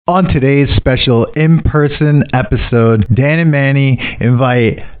On today's special in-person episode, Dan and Manny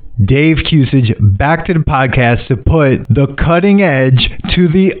invite Dave Kucich back to the podcast to put the cutting edge to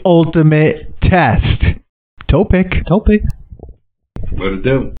the ultimate test. Topic. What it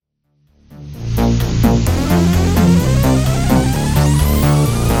do?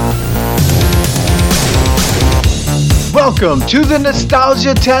 Welcome to the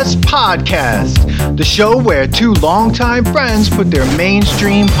Nostalgia Test Podcast, the show where two longtime friends put their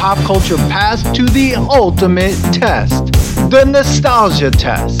mainstream pop culture past to the ultimate test, the Nostalgia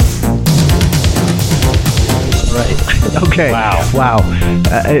Test. Right. Okay. Wow.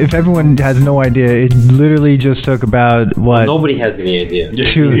 If everyone has no idea, it literally just took about, what? Nobody has any idea.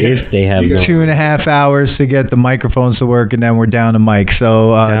 If they have 2.5 hours to get the microphones to work, and then we're down a mic.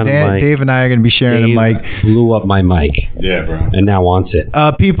 So Dave and I are going to be sharing a mic. Blew up my mic. Yeah, bro. And now wants it.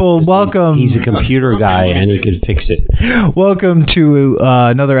 People, welcome. He's a computer guy, and he can fix it. Welcome to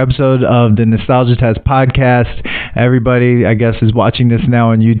another episode of the Nostalgia Test Podcast. Everybody, I guess, is watching this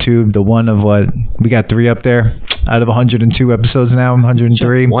now on YouTube. The one of what? We got 3 up there out of 102 episodes now,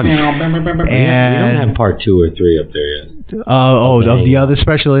 103. One. And we don't have part 2 or 3 up there yet. Of the other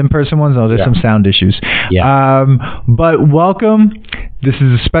special in-person ones? Oh, there's some sound issues. Yeah. But welcome. This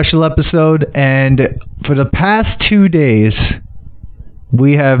is a special episode, and for the past 2 days,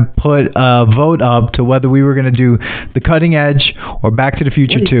 we have put a vote up to whether we were going to do The Cutting Edge or Back to the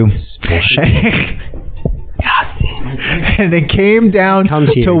Future 2. And it came down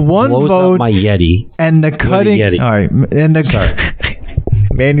to one vote. My Yeti. And the cutting. Yeti. All right. And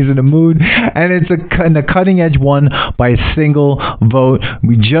Manny's in the mood. And and the Cutting Edge won by a single vote.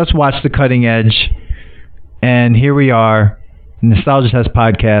 We just watched The Cutting Edge, and here we are, Nostalgia Test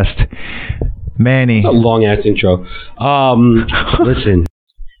Podcast. Manny. That's a long ass intro. Listen,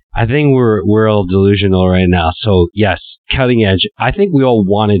 I think we're all delusional right now. So yes, Cutting Edge. I think we all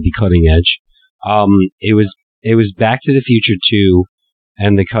wanted the Cutting Edge. It was Back to the Future 2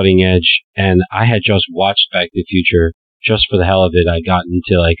 and The Cutting Edge, and I had just watched Back to the Future just for the hell of it. I got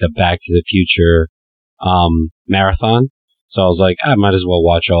into like a Back to the Future marathon, so I was like, I might as well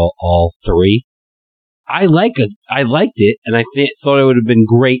watch all 3. I liked it, and I thought it would have been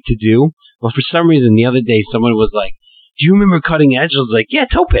great to do, but for some reason the other day someone was like, "Do you remember Cutting Edge?" I was like, "Yeah,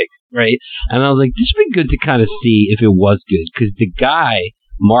 Topic," right? And I was like, "This would be good to kind of see if it was good," because the guy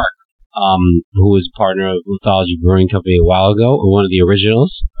Mark, who was partner of Lithology Brewing Company a while ago, or one of the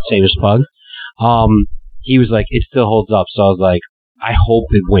originals, same as Pug, he was like, it still holds up. So I was like, I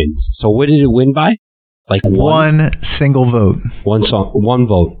hope it wins. So what did it win by? Like one single vote. One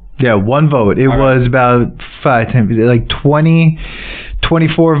vote. Yeah, one vote. It was about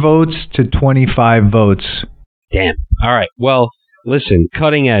 24 votes to 25 votes. Damn. All right. Well, listen,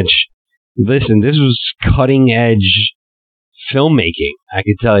 Cutting Edge. Listen, this was cutting edge filmmaking, I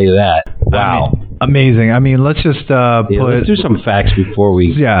can tell you that. Wow. Amazing. I mean, let's just let's do some facts before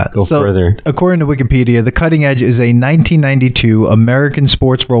we go further. According to Wikipedia, The Cutting Edge is a 1992 American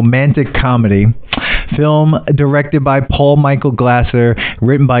sports romantic comedy film directed by Paul Michael Glasser,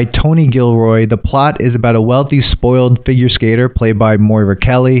 written by Tony Gilroy. The plot is about a wealthy, spoiled figure skater played by Moira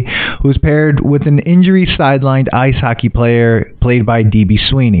Kelly, who is paired with an injury-sidelined ice hockey player played by D.B.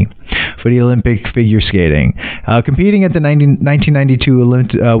 Sweeney for the Olympic figure skating. Competing at the 1992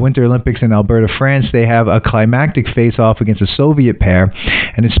 Winter Olympics in Alberta, France, they have a climactic face-off against a Soviet pair,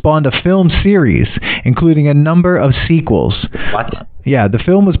 and it spawned a film series, including a number of sequels. What? Yeah, the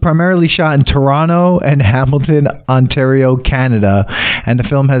film was primarily shot in Toronto and Hamilton, Ontario, Canada, and the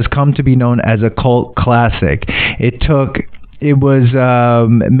film has come to be known as a cult classic. It was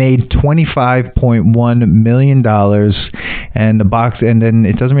made $25.1 million, and then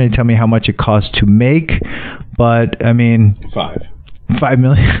it doesn't really tell me how much it cost to make, but I mean, $5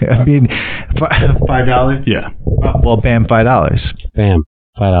 million. I mean, $5. Yeah. Well, bam, $5. Bam,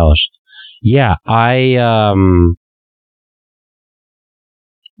 $5. Yeah,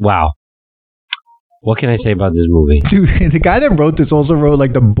 wow. What can I say about this movie? Dude, the guy that wrote this also wrote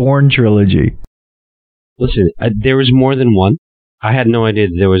like the Bourne trilogy. Listen, there was more than one. I had no idea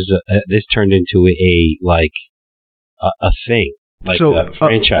there was this turned into a thing. Like a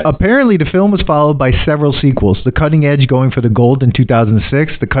franchise. Apparently, the film was followed by several sequels. The Cutting Edge Going for the Gold in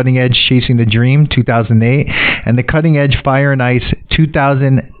 2006, The Cutting Edge Chasing the Dream 2008, and The Cutting Edge Fire and Ice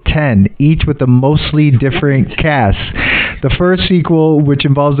 2010, each with a mostly different cast. The first sequel, which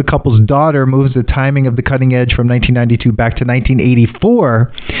involves the couple's daughter, moves the timing of The Cutting Edge from 1992 back to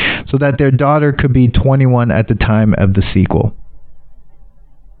 1984 so that their daughter could be 21 at the time of the sequel.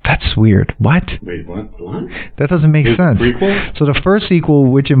 That's weird. What? Wait, what? That doesn't make sense. Prequel? So the first sequel,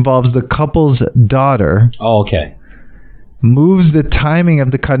 which involves the couple's daughter... Oh, okay. moves the timing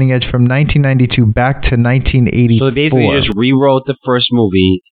of the cutting edge from 1992 back to 1984. So they basically just rewrote the first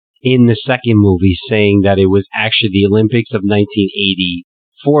movie in the second movie, saying that it was actually the Olympics of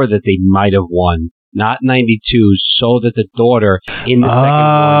 1984 that they might have won, not 92, so that the daughter in the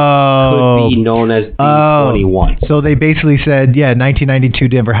second one could be known as D21. So they basically said, 1992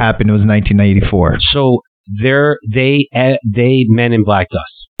 never happened. It was 1984. So they Men in Blacked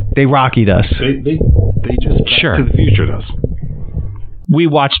us. They Rockied us. They just Back to the Future does. We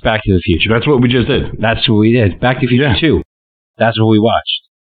watched Back to the Future. That's what we just did. That's what we did. Back to the Future 2. That's what we watched.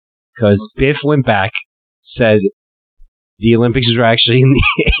 Because Biff went back, said the Olympics were actually in the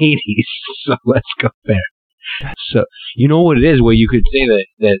 80s, so let's go there. So, you know what it is, where you could say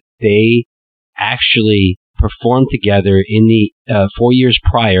that they actually performed together in the 4 years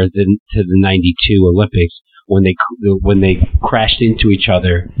prior to the 92 Olympics, when they crashed into each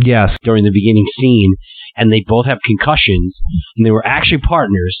other during the beginning scene, and they both have concussions, and they were actually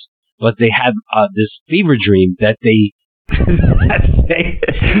partners, but they had this fever dream that they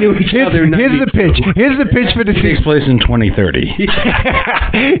knew each other. Here's the pitch. Here's the pitch for the It takes place in 2030.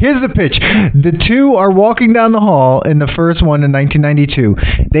 Here's the pitch. The two are walking down the hall in the first one in 1992.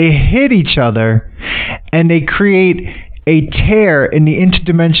 They hit each other, and they create a tear in the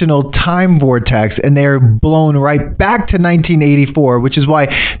interdimensional time vortex, and they're blown right back to 1984, which is why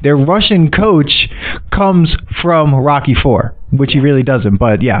their Russian coach comes from Rocky IV, which he really doesn't,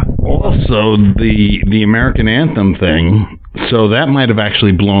 but yeah. Also, the American anthem thing, so that might have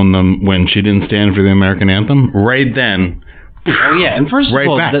actually blown them when she didn't stand for the American anthem. Right then. Oh, yeah, and first right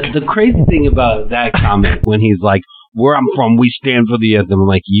of all, the crazy thing about that comment, when he's like, where I'm from, we stand for the anthem. I'm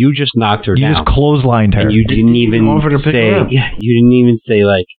like, you just knocked her down. You just clotheslined her. And you didn't even say, you didn't even say,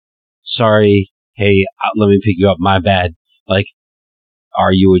 like, sorry, hey, let me pick you up, my bad. Like,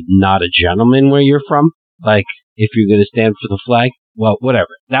 are you not a gentleman where you're from? Like, if you're going to stand for the flag? Well, whatever.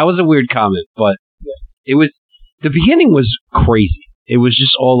 That was a weird comment, but the beginning was crazy. It was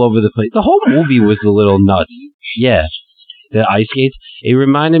just all over the place. The whole movie was a little nuts. Yeah. The ice skates. It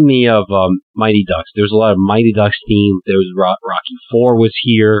reminded me of Mighty Ducks. There was a lot of Mighty Ducks theme. There was Rocky IV was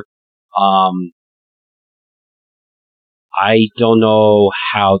here. I don't know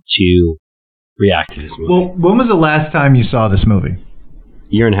how to react to this movie. Well, when was the last time you saw this movie?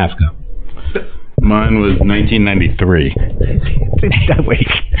 Year and a half ago. Mine was 1993. Wait,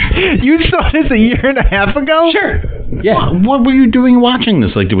 you saw this a year and a half ago? Sure. Yeah. What were you doing watching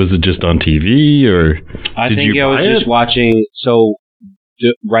this? Like, was it just on TV, or I was just watching. So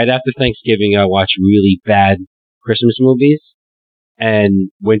right after Thanksgiving, I watched really bad Christmas movies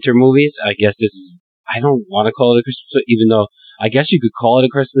and winter movies. I guess I don't want to call it a Christmas, even though I guess you could call it a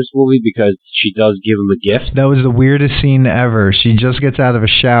Christmas movie because she does give him a gift. That was the weirdest scene ever. She just gets out of a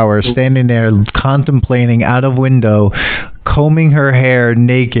shower, standing there contemplating out of window, combing her hair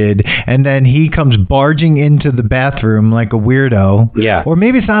naked, and then he comes barging into the bathroom like a weirdo. Yeah. Or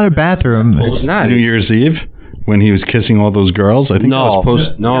maybe it's not a bathroom. It's not. New Year's Eve, when he was kissing all those girls? I think that was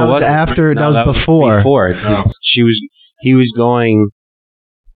post. No, that was after. No, that was before. Before. Oh. He was going.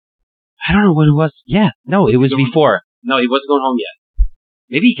 I don't know what it was. Yeah. No, it was before. No, he wasn't going home yet.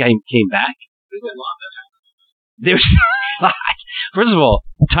 Maybe he came back. There's first of all,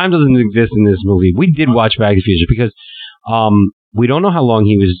 time doesn't exist in this movie. We did watch Back to the Future because we don't know how long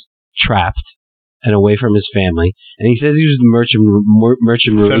he was trapped and away from his family. And he says he was the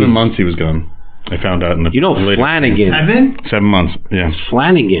merchant marine. 7 months he was gone. I found out in the Flanagan. 7 months, yeah.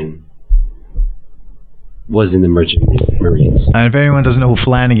 Flanagan was in the Merchant Marines. And if anyone doesn't know who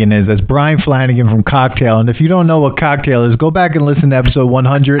Flanagan is, that's Brian Flanagan from Cocktail. And if you don't know what Cocktail is, go back and listen to episode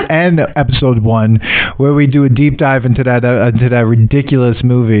 100 and episode 1, where we do a deep dive into that ridiculous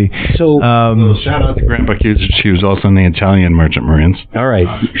movie. So, shout out to Grandpa Kucich. She was also in the Italian Merchant Marines. All right.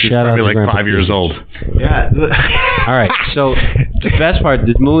 Shout out to like Grandpa 5 years old. Yeah. All right. So the best part,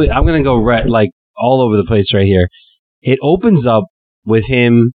 this movie, I'm going to go like all over the place right here. It opens up with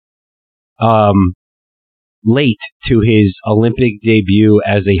him late to his Olympic debut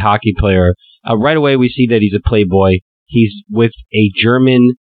as a hockey player. Right away, we see that he's a playboy. He's with a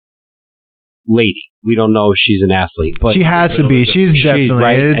German lady. We don't know if she's an athlete, but she has to be. She's definitely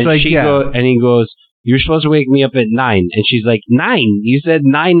right. It's and like and he goes, "You're supposed to wake me up at 9," and she's like, 9? You said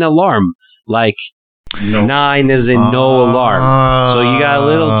 9 alarm, like. No. 9 is in no alarm. So you got a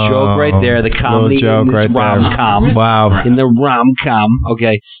little joke right there. The comedy in this rom-com. Wow. In the rom-com.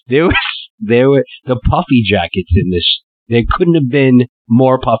 Okay. There were the puffy jackets in this. There couldn't have been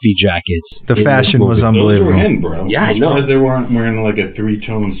more puffy jackets. The fashion was unbelievable. Those were in, bro. Yeah, I know. Because they weren't wearing like a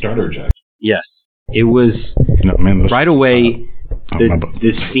 3-tone starter jacket. Yes. It was right away.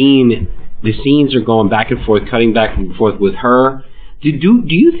 The scene the scenes are going back and forth, cutting back and forth with her. Do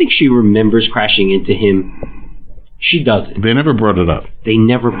you think she remembers crashing into him? She doesn't. They never brought it up. They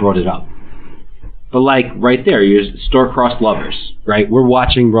never brought it up. But like right there, you're star-crossed lovers, right? We're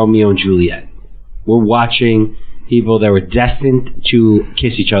watching Romeo and Juliet. We're watching people that were destined to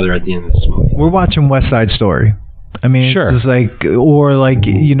kiss each other at the end of this movie. We're watching West Side Story. I mean, sure. It's like, or like,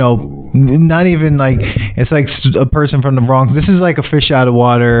 you know, not even like, it's like a person from the Bronx. This is like a fish out of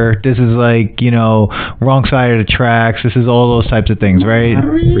water. This is like, you know, wrong side of the tracks. This is all those types of things, right?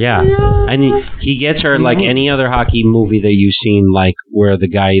 Yeah. And he gets her like any other hockey movie that you've seen, like where the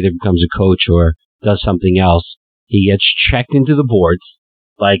guy either becomes a coach or does something else. He gets checked into the boards,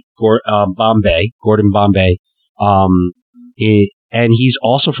 like Gordon Bombay. And he's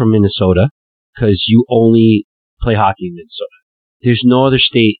also from Minnesota, because you only play hockey in Minnesota. There's no other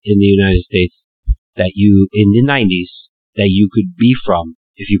state in the United States that you, in the 90s, that you could be from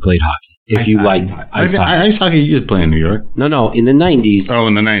if you played hockey. If you liked ice hockey. Ice hockey you just play in New York. No, in the 90s. Oh,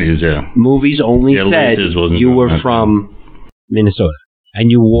 in the 90s, yeah. Movies only said you were from Minnesota.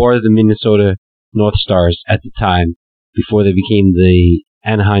 And you wore the Minnesota North Stars at the time before they became the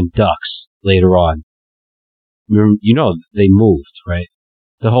Anaheim Ducks later on. You know, they moved, right?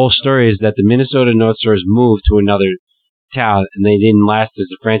 The whole story is that the Minnesota North Stars moved to another town, and they didn't last as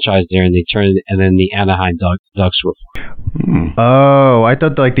a franchise there, and they turned, and then the Anaheim Ducks were formed. Oh, I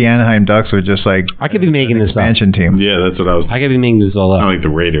thought like the Anaheim Ducks were just like I could be making this expansion team. Yeah, that's what I was. I could be making this all up. Not like the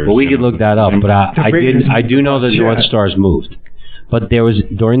Raiders. But we could look that up. But I do know the North Stars moved. But there was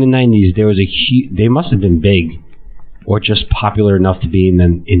during the 90s there was a huge. They must have been big, or just popular enough to be in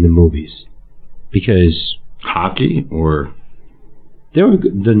the movies, because hockey or.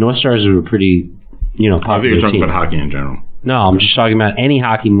 The North Stars were pretty, popular. I think you're talking about hockey in general. No, I'm just talking about any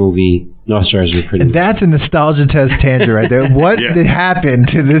hockey movie. North Stars were pretty. And that's a nostalgia test tangent right there. What did happen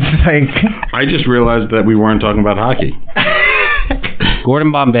to this thing? I just realized that we weren't talking about hockey.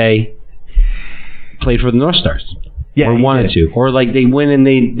 Gordon Bombay played for the North Stars. Yeah, or wanted to, or like they went and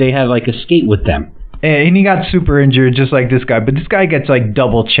they had like a skate with them. And he got super injured, just like this guy. But this guy gets like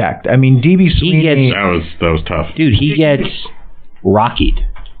double checked. I mean, DB Sweeney. That was tough, dude. He gets Rockied.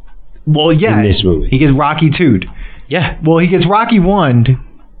 Well, yeah. In this movie. He gets Rocky 2'd. Yeah. Well, he gets Rocky 1'd,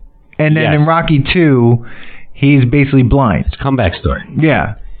 and then in Rocky 2, he's basically blind. It's a comeback story.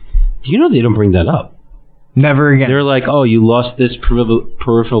 Yeah. Do you know they don't bring that up? Never again. They're like, oh, you lost this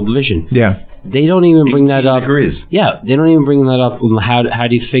peripheral vision. Yeah. They don't even bring that up. Degrees. Yeah, they don't even bring that up. How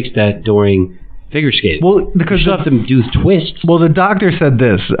do you fix that during figure skating? Well, because you still have to do twists. Well, the doctor said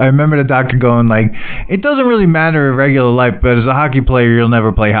this. I remember the doctor going like, it doesn't really matter in regular life, but as a hockey player, you'll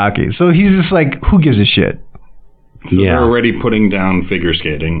never play hockey. So he's just like, who gives a shit? So they're already putting down figure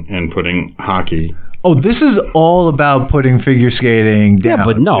skating and putting hockey. Oh, this is all about putting figure skating down. Yeah,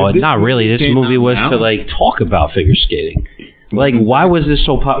 but no, not really. This movie was to like talk about figure skating. Like, why was this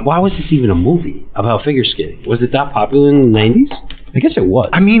so why was this even a movie about figure skating? Was it that popular in the 90s? I guess it was.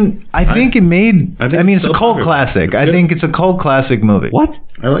 I mean, I think it's a cult classic. I think it's a cult classic movie. What?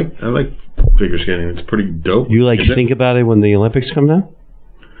 I like figure skating. It's pretty dope. You think about it when the Olympics come down?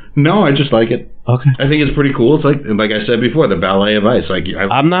 No, I just like it. Okay. I think it's pretty cool. It's like I said before, the ballet of ice. Like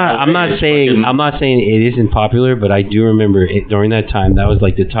I'm not saying it isn't popular, but I do remember it during that time. That was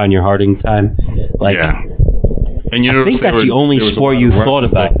like the Tonya Harding time. Like, yeah. And I think that's the only sport you thought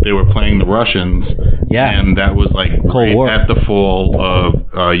about. They were playing the Russians. Yeah. And that was like Cold War. At the fall of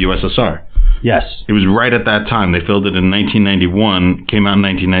USSR. Yes. It was right at that time. They filmed it in 1991. Came out in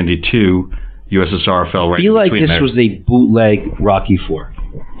 1992. USSR fell right. I feel like this was a bootleg Rocky IV.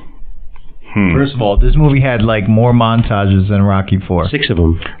 First of all, this movie had like more montages than Rocky IV. 6 of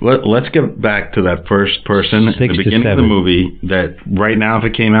them. Let's get back to that first person at the beginning of the movie that right now, if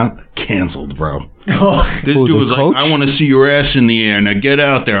it came out, canceled, bro. Oh. This dude was like, I want to see your ass in the air. Now get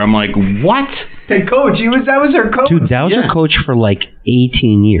out there. I'm like, what? Hey, coach, that was her coach. Dude, that was her coach for like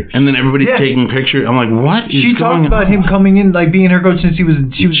 18 years. And then everybody's taking pictures. I'm like, what? She talked about him coming in, like being her coach since she was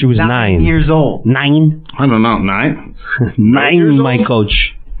 9 years old. 9? I don't know, 9? 9, my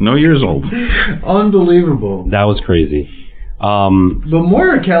coach. No years old. Unbelievable. That was crazy. But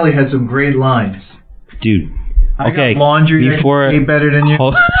Moira Kelly had some great lines. Dude. I got laundry before that better than you.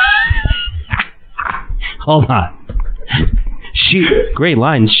 Hold on. Great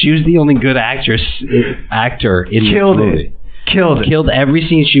lines. She was the only good actor in this movie. Killed every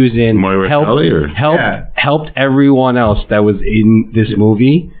scene she was in. Moira Kelly helped everyone else that was in this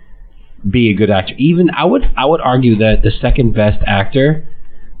movie be a good actor. Even I would argue that the second best actor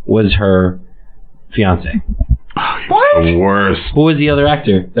was her fiance. What? The worst. Who was the other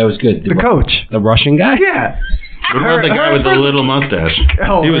actor that was good? The coach. The Russian guy? Yeah. What about the guy with the little mustache?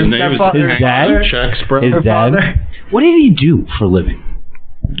 Oh, he was His dad? checks, bro. His dad? father? What did he do for a living?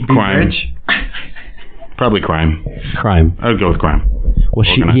 Crime. Rich? Probably crime. Crime. I would go with crime. Well,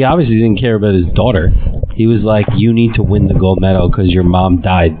 he obviously didn't care about his daughter. He was like, you need to win the gold medal because your mom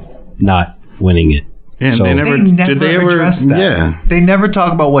died not winning it. Yeah, So- they never did they ever address that. Yeah. They never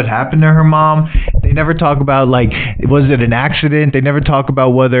talk about what happened to her mom. They never talk about, like, was it an accident? They never talk about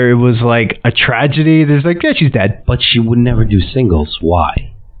whether it was, like, a tragedy. There's like, yeah, she's dead. But she would never do singles.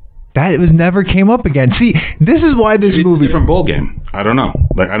 Why? That was never came up again. See, this is why this It's movie... a different bowl game. I don't know.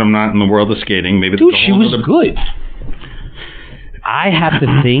 Like, I'm not in the world of skating. Maybe Dude, that's a she whole was other- good. I have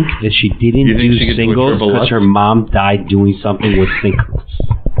to think that she didn't You think do she could do a singles triple because Lutz? her mom died doing something with singles.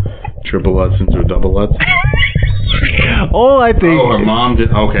 Triple Lutz into a double Lutz. All I think... Oh, her mom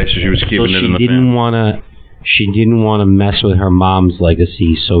did. Okay, so she was keeping So it in she the didn't family. want to. She didn't want to mess with her mom's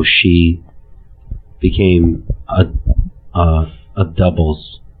legacy, so she became a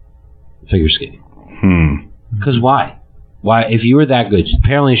doubles figure skating. Because why? Why? If you were that good,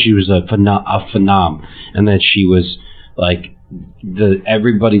 apparently she was a phenom, and that she was like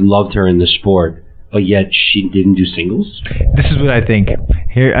everybody loved her in the sport, but yet she didn't do singles. This is what I think.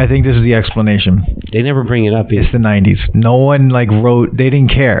 Here, I think this is the explanation. They never bring it up. It's the 90s. No one, like, wrote... They didn't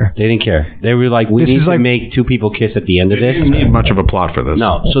care. They didn't care. They were like, we This need is to like- make two people kiss at the end of They this. didn't need much of a plot for this.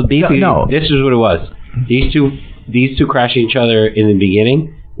 No. So basically, No. this is what it was. These two crashing each other in the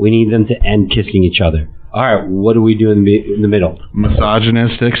beginning. We need them to end kissing each other. All right, what do we do in the middle?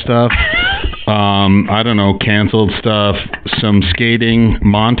 Misogynistic stuff. I don't know, canceled stuff. Some skating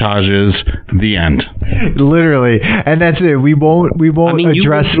montages. The end. Literally. And that's it. We won't You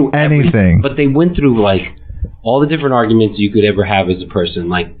address went through anything. but they went through like all the different arguments you could ever have as a person.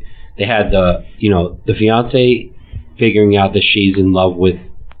 Like they had the fiance figuring out that she's in love with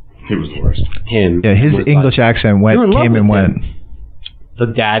He was the worst. him. Yeah, his Was English like, accent You're in love came and with went. him. The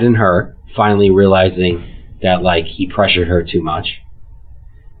dad and her finally realizing that like he pressured her too much.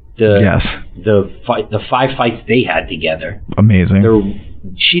 Yes. The 5 fights they had together. Amazing.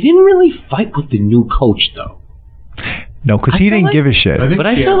 She didn't really fight with the new coach though. No, because I he feel didn't like- give a shit. But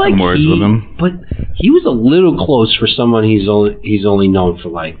I feel like words with him. But he was a little close for someone he's only known for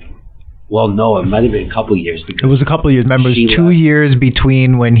like. Well, no, it might have been a couple years. It was a couple of years. Remember, it was She 2 left. years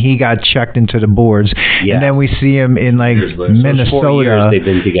between when he got checked into the boards, Yeah. and then we see him in like Years later. So it's Minnesota. 4 years they've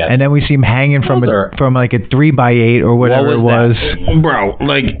been together. And then we see him hanging from Brother. from like a 3x8 or whatever it was was. Bro,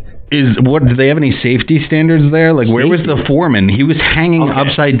 like, do they have any safety standards there? Like, where was the foreman? He was hanging Okay.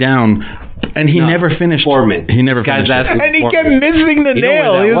 upside down, and he No, never finished. foreman. He never Guys, finished. that's it. And he kept foreman. missing the You know where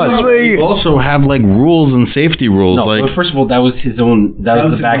nail. that He was was? just You like, also have like rules and safety rules. No, like but first of all, that was his own. That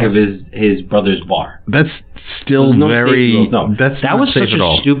was was the back his of his brother's bar. that's still There's no very. safety rules. No, That's that not was safe such at a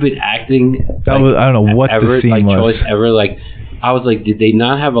all. stupid acting. That was- I don't know what the ever, scene like, was. choice ever. Like, I was like, did they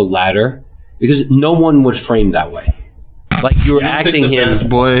not have a ladder? Because no one would frame that way. Like you were acting The him, best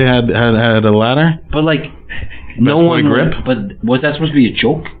boy had a ladder. but like no boy one. grip? But was that supposed to be a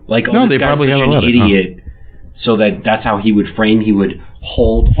joke? Like, No, this they guy's probably such have a an ladder, idiot. So that's how he would frame. He would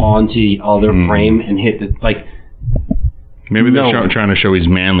hold on to the other frame and hit the like. Maybe they're No. trying to show he's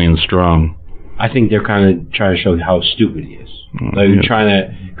manly and strong. I think they're kind of trying to show how stupid he is. Like yeah. they're trying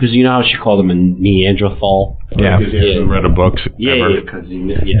to, because you know how she called him a Neanderthal. Yeah. Because he hasn't read a book ever. Because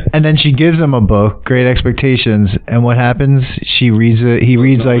yeah. and then she gives him a book, Great Expectations, and what happens? She reads it. He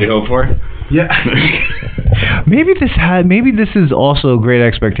reads like, go for it. yeah. maybe this is also Great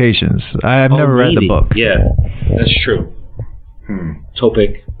Expectations. I've never read the maybe. book. Yeah, that's true.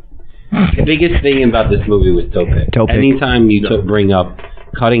 Topic. The biggest thing about this movie was Topic. Topic. Anytime you bring up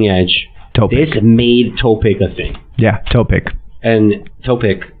Cutting Edge, Topic. this made Topic a thing. Yeah, Topic. And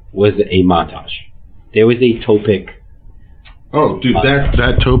Topic was a montage. There was a Topic. Oh, dude,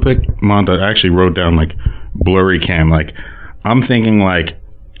 that Topic montage. I actually wrote down like blurry cam. Like, I'm thinking like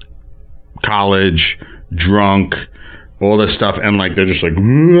college, drunk, all this stuff, and like they're just like,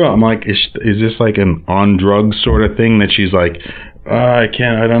 I'm like, is this like an on drugs sort of thing that she's like, I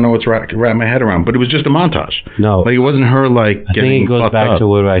don't know what's wrap my head around. But it was just a montage. No. Like it wasn't her like I getting think it goes fucked back up. to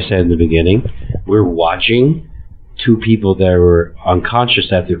what I said in the beginning. We're watching two people that were unconscious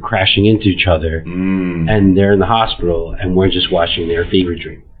after crashing into each other, and they're in the hospital, and we're just watching their fever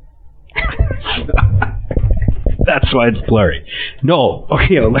dream. That's why it's blurry. No,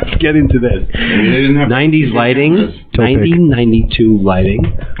 okay, let's get into this. They didn't have 90s lighting, Topic. 1992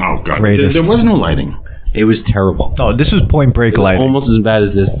 lighting. Oh god, Greatest. there was no lighting. It was terrible. Oh, this was Point Break It was lighting. almost as bad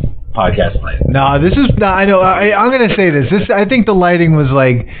as this podcast lighting. No, this is. No, I know. I'm gonna say this. I think the lighting was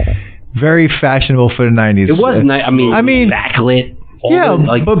like very fashionable for the 90s. It was nice. I mean, backlit. Yeah,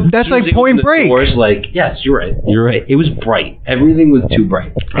 but that's like Point Break. Doors, like, yes, you're right. You're right. It was bright. Everything was too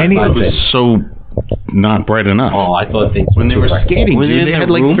bright. And it was so not bright enough. Oh, I thought things when they were bright. skating, dude, they had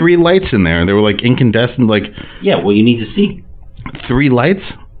like 3 lights in there. They were like incandescent, like. Yeah, well, you need to see 3 lights,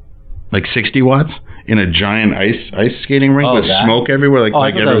 like 60 watts, in a giant ice skating rink with smoke everywhere.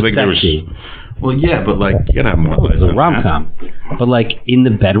 Like everything there was. Well, yeah, but like you gotta have more lights. It was a rom-com, but like in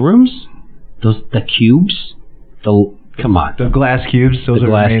the bedrooms, the cubes, come on, the glass cubes. Those are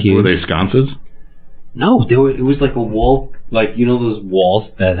glass cubes. Were they sconces? No, it was like a wall, like those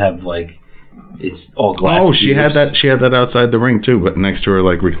walls that have like. It's all glass. Oh, she had that. She had that outside the ring too, but next to her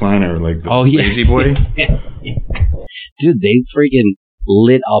like recliner, like the Lazy Boy. Dude, they freaking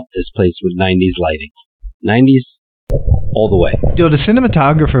lit up this place with 90s lighting. 90s all the way. Yo, the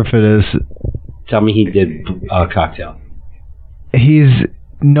cinematographer for this. Tell me he did Cocktail. He's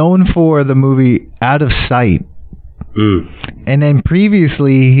known for the movie Out of Sight. And then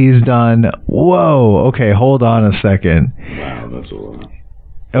previously he's done. Whoa. Okay, hold on a second. Wow, that's a lot.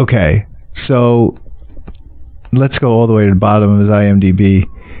 Okay. So, let's go all the way to the bottom of his IMDb.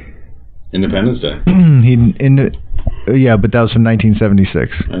 Independence Day. Yeah, but that was from 1976.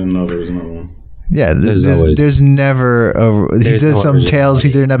 I didn't know there was another one. Yeah, there's never he did some Tales. He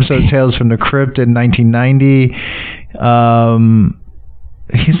did an episode of Tales from the Crypt in 1990.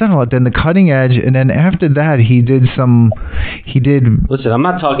 He's done a lot. Then The Cutting Edge, and then after that he did. Listen, I'm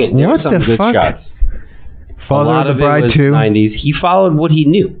not talking. There what were some the good fuck? shots. Father of the Bride 2. 90s. He followed what he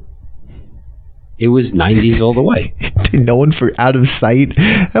knew. It was 90s all the way. Known for Out of Sight.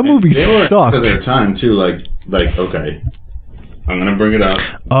 That movie sucked. At their time too, like okay, I'm gonna bring it up.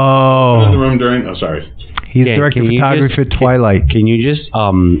 Oh. In the room during. Oh, sorry. He's directed photography for Twilight. Can you just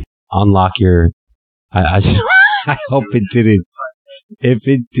unlock your? I hope it didn't. If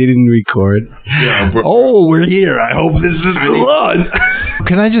it didn't record. Yeah. We're here. I hope this is still on.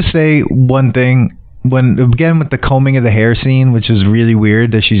 Can I just say one thing? When again with the combing of the hair scene, which is really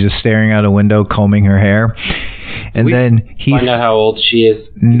weird that she's just staring out a window combing her hair, and then he find out how old she is.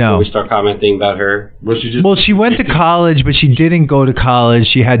 No, before we start commenting about her. Well, she went to college, but she didn't go to college.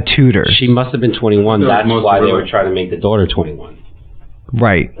 She had tutors. She must have been 21. That's why they were trying to make the daughter 21.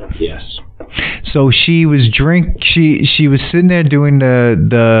 Right. Yes. So she was She was sitting there doing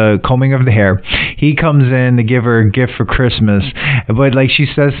the combing of the hair. He comes in to give her a gift for Christmas, but like she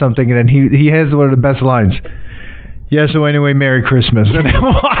says something, and then he has one of the best lines. Yeah. So anyway, Merry Christmas. And then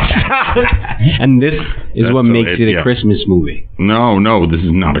walks out. And this is what makes it a Christmas movie. No, this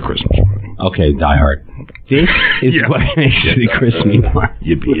is not a Christmas movie. Okay, Die Hard. This is what makes it a Christmas movie.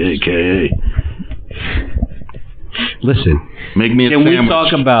 Yippee-ki-yay. Listen. Make me a sandwich. Can we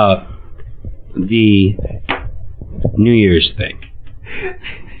talk about the New Year's thing?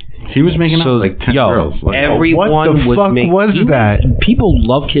 He was making out like 10 girls. Like, everyone what the fuck was that? People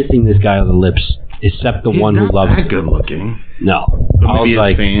love kissing this guy on the lips, except the one who loves him. He's not that good looking. No. I was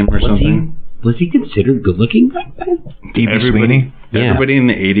like, fame or something. Was he considered good looking back then? Sweeney? Everybody in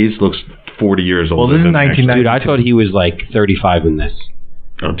the 80s looks 40 years old. Well, this is 1990. Dude, I thought he was like 35 in this.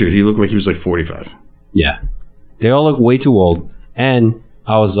 Oh, dude, he looked like he was like 45. Yeah. They all look way too old. And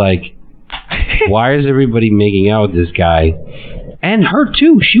I was like, why is everybody making out with this guy? And her,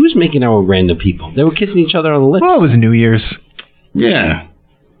 too. She was making out with random people. They were kissing each other on the lips. Well, it was New Year's. Yeah.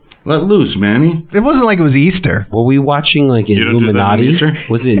 Let loose, Manny. It wasn't like it was Easter. Were we watching like Illuminati?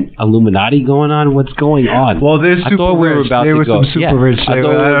 Was it Illuminati going on? What's going on? Well, there's super rich. There was some super rich. I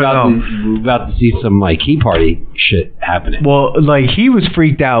thought we were about to see some like Key Party shit happening. Well, like he was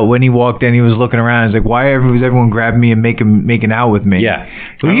freaked out when he walked in. He was looking around. He's like, "Why was everyone grabbing me and making out with me?" Yeah.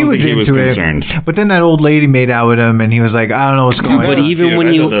 So he was into it. But then that old lady made out with him, and he was like, "I don't know what's going on." But even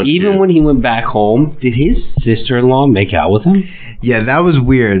when he went back home, did his sister-in-law make out with him? Yeah, that was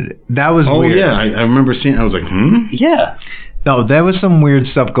weird. That was weird. Oh, yeah. I remember seeing I was like, Yeah. No, there was some weird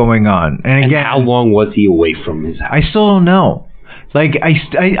stuff going on. And again, how long was he away from his house? I still don't know. Like,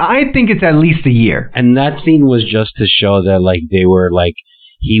 I think it's at least a year. And that scene was just to show that, like, they were, like,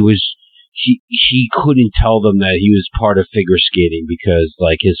 he couldn't tell them that he was part of figure skating because,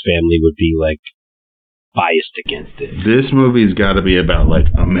 like, his family would be, like, biased against it. This movie's got to be about like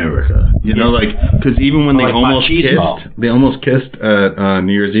America, you know, like because even when they almost kissed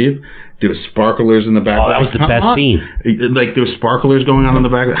New Year's Eve, there was sparklers in the back. Oh, that was the best scene. Like there was sparklers going on in the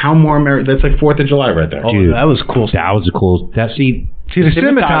back. How more American? That's like 4th of July right there. Oh, dude, that was cool. That was a cool. See, the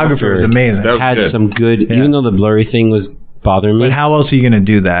cinematographer was amazing. Had some good, even though the blurry thing was bothering me. But how else are you going to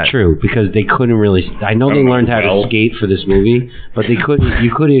do that? True, because they couldn't really. I know they learned how to skate for this movie, but they couldn't.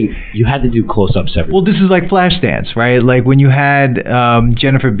 You couldn't. You had to do close-ups every. Well, this is like Flashdance, right? Like when you had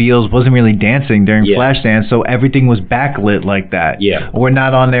Jennifer Beals wasn't really dancing during Flashdance, so everything was backlit like that. Yeah. Or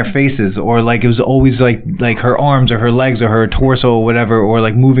not on their faces, or like it was always like her arms or her legs or her torso or whatever, or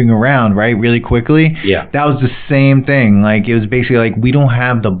like moving around, right, really quickly. Yeah. That was the same thing. Like it was basically like we don't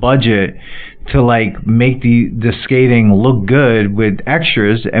have the budget to like make the skating look good with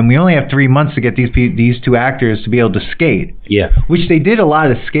extras, and we only have 3 months to get these two actors to be able to skate. Yeah. Which they did a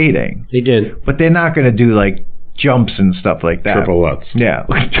lot of skating. They did. But they're not going to do like jumps and stuff like that. Triple Lutz. Yeah.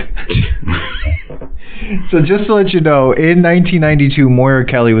 So just to let you know, in 1992, Moira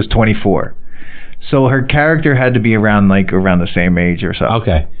Kelly was 24. So her character had to be around the same age or so.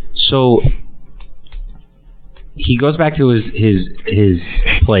 Okay. So he goes back to his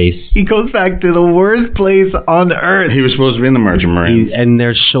place. He goes back to the worst place on earth. He was supposed to be in the Merchant Marines. And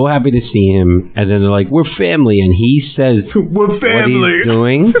they're so happy to see him. And then they're like, we're family. And he says We're family. what he's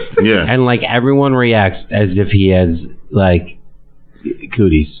doing. Yeah. And like everyone reacts as if he has like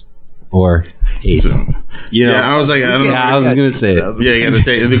cooties or AIDS. You know, I was like, I don't know. I was going to say it. Yeah, you got to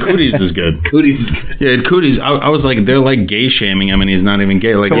say the cooties is good. Cooties is good. Yeah, cooties. I was like, they're like gay shaming him, and he's not even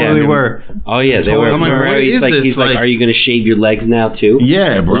gay. Like, Totally were. Oh yeah, they were. I'm like, what he's is like, this? he's like, are you going to shave your legs now too?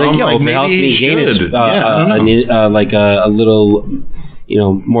 Yeah, bro. Like, yo, I'm if it helps me gain should. a little,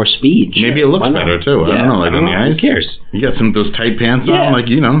 more speed. Maybe it looks better too. I don't know, like on the eyes. Who cares? You got some of those tight pants on, like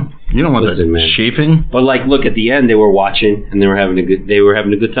you don't want Listen, that man. shaping. But like, look at the end, they were watching and they were having a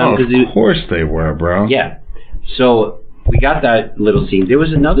good time. Oh, of course they were, bro. Yeah. So we got that little scene. There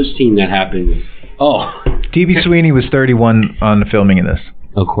was another scene that happened. Oh, D.B. Sweeney was 31 on the filming of this.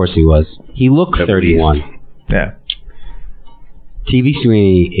 of course he was. He looked 31. Yeah. T.B.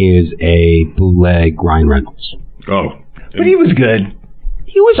 Sweeney is a bootleg Ryan Reynolds. Oh, But he was good.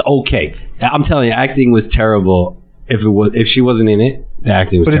 He was okay. I'm telling you, acting was terrible. If she wasn't in it, the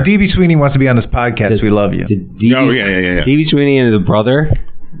acting was But if terrible. D.B. Sweeney wants to be on this podcast, we love you. yeah. D.B. Sweeney and the brother.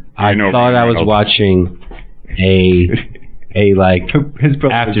 I know thought Ryan I was Reynolds. watching a like His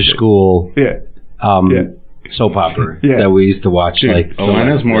brother. after school soap opera that we used to watch. Dude, like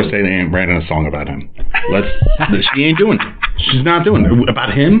Alana's more saying they ain't writing a song about him. She ain't doing it. She's not doing it.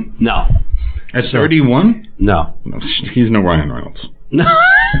 About him? No. At 31? No. He's no Ryan Reynolds. No.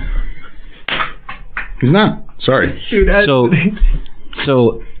 He's not. Sorry. Dude,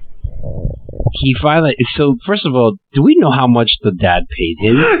 So he finally. So first of all, do we know how much the dad paid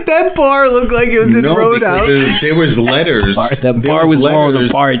him? that bar looked like it was in Roadhouse. There was letters. That bar was falling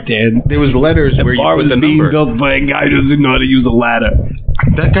apart, Dan. There was letters where bar you was put the being number. built by a guy who doesn't know how to use a ladder.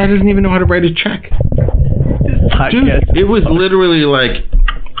 That guy doesn't even know how to write a check. Dude, it was literally like,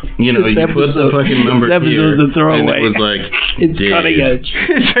 you put the fucking number here, a throwaway. and it was like, It's Dave. cutting edge.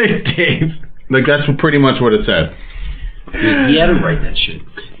 It's like Dave. Like, that's pretty much what it said. He had to write that shit.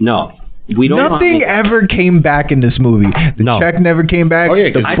 No. We don't Nothing ever came back in this movie. The check never came back. Oh,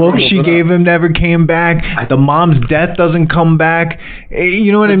 yeah, the 'cause book I she gave him never came back. The mom's death doesn't come back.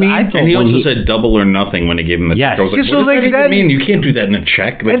 You know what I mean? And he also said double or nothing when he gave him the check. I was like, Just what so does that even mean? You can't do that in a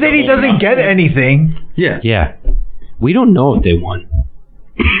check. Like, and then he double or doesn't get nothing. anything. Yeah. Yeah. We don't know if they won.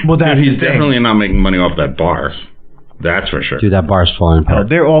 Well, that's Dude, the he's thing. definitely not making money off that bar. That's for sure. Dude, that bar's falling apart.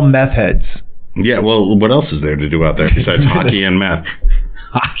 They're all meth heads. Yeah, well, what else is there to do out there besides hockey and meth?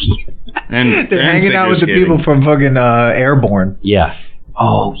 Hockey. And They're hanging out with the figure skating. people from fucking Airborne. Yeah.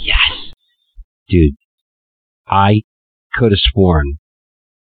 Oh, yes. Dude, I could have sworn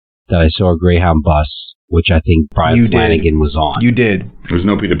that I saw a Greyhound bus, which I think Brian You did. Flanagan was on. You did. There's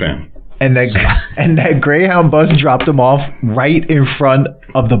no Peter Pan. And that Greyhound bus dropped him off right in front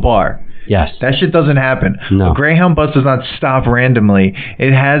of the bar. Yes. That shit doesn't happen. No. A Greyhound bus does not stop randomly.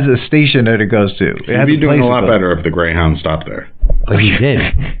 It has a station that it goes to. It has He'd be doing place a lot to go. better if the Greyhound stopped there. But he did.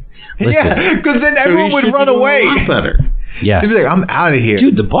 Listen. Yeah, because then everyone would run away. A lot better. Yeah. They'd be like, I'm out of here.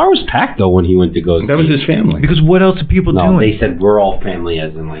 Dude, the bar was packed, though, when he went to go. That was his family. Because what else are people No, doing? they said we're all family,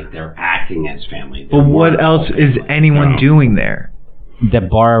 as in, like, they're acting as family. But what else is anyone doing there? That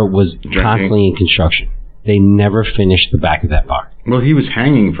bar was constantly in construction. They never finished the back of that bar. Well, he was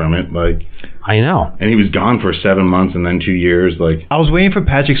hanging from it, like, I know. and he was gone for 7 months and then 2 years, like. I was waiting for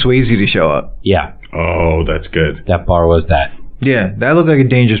Patrick Swayze to show up. Yeah, Oh, that's good. that bar was that. Yeah, that looked like a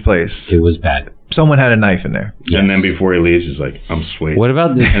dangerous place. It was bad. Someone had a knife in there. And then before he leaves, he's like, "I'm sweet." What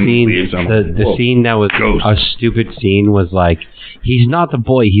about the And scene? leaves, I'm The like, whoa, scene that was ghost. a stupid scene was like, he's not a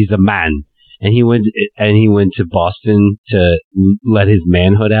boy, he's a man, and he went to Boston to let his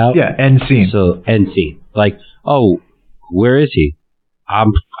manhood out. Yeah, end scene. So end scene. Like, oh, where is he?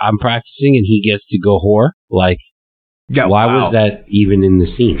 I'm practicing, and he gets to go whore. Like, Yeah, Why wow. was that even in the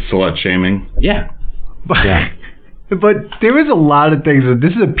scene? Slut shaming. Yeah. Yeah. But there was a lot of things.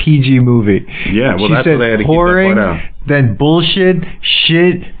 This is a PG movie. Yeah, well, she that's said why they had to whoring, keep that part out. then bullshit,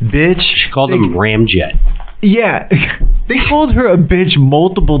 shit, bitch. She called him Ramjet. Yeah. They called her a bitch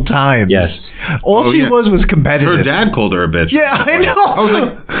multiple times. Yes. All she was competitive. Her dad called her a bitch. Yeah, I know. I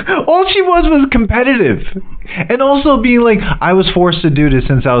was All she was competitive. And also being like, I was forced to do this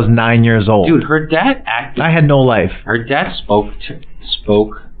since I was 9 years old. Dude, her dad acted. I had no life. Her dad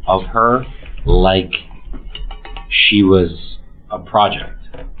spoke of her like she was a project.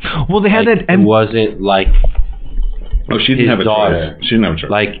 Well, they had Like, that. it wasn't like Oh, she didn't his have a daughter. choice. She didn't have a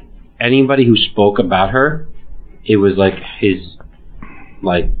choice. Like anybody who spoke about her, it was like his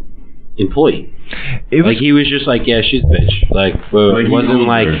employee. It was Like he was just like, yeah, she's a bitch. Like, but Like, it he wasn't owned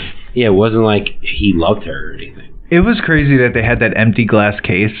like, her. yeah, it wasn't like he loved her or anything. It was crazy that they had that empty glass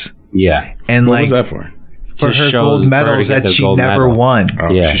case Yeah. and what like was that for? for To her show gold her medals to get that the she gold never medal. won.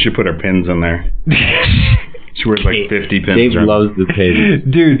 Oh, Yeah. she should put her pins in there. She wears like 50 pins. Dave around. loves the pins.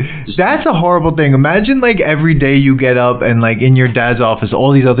 Dude, that's a horrible thing. Imagine like every day you get up and like in your dad's office,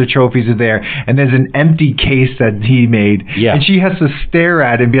 all these other trophies are there, and there's an empty case that he made, Yeah. and she has to stare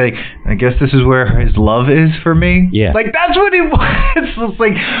at it and be like, I guess this is where his love is for me. Yeah. Like that's what it was. It's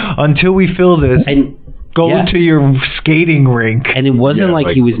like until we fill this, And go yeah. to your skating rink. And it wasn't Yeah, like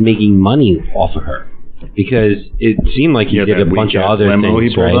like- he was making money off of her, because it seemed like he Yeah, did a that bunch of weak-ass other limo he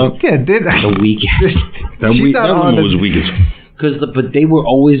things, pulled right? up. Yeah, did The weekend. That She's weak, not that on limo the- was weak as. But they were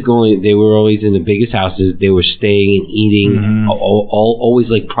always going. They were always in the biggest houses. They were staying and eating, Mhm. always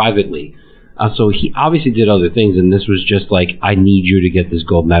like privately. So he obviously did other things, and this was just like, I need you to get this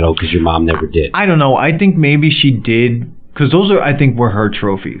gold medal because your mom never did. I don't know. I think maybe she did because those are, I think, were her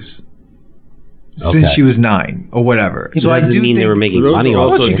trophies since Okay. she was 9 or whatever. So that doesn't mean they were making Those money are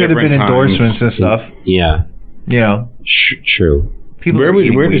off also Well, of she it. could have been different times. endorsements and stuff. Yeah, You know, true. people. Where are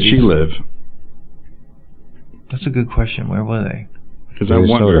eating did she Wheaties. live? That's a good question. Where were they? Because I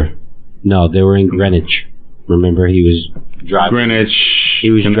Minnesota. wonder. No, they were in Greenwich. Remember, he was driving. Greenwich. He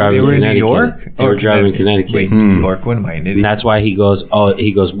was Connecticut. driving They were in New Connecticut. York. They were driving Connecticut. Wait, Hmm. New York. What am I, an idiot? And that's why he goes,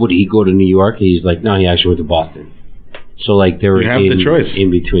 would he go to New York? He's like, no, he actually went to Boston. So like they were You have the choice.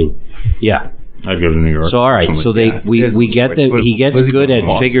 in between. Yeah. I'd go to New York. So all right. Something So like they that. we get that he gets Was he good going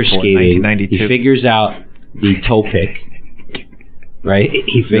at to figure Boston for skating. 1992? He figures out the toe pick. Right.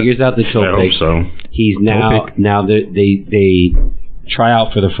 He figures out the toe I pick. hope so. He's Toe now they try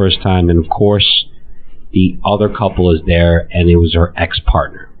out for the first time, and of course the other couple is there, and it was her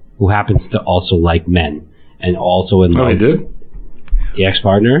ex-partner who happens to also like men and also in Oh, love. he did? The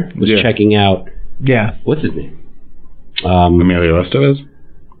ex-partner was Yeah. checking out, Yeah, what's his name? Emilio Estevez?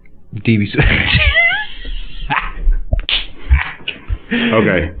 DVC.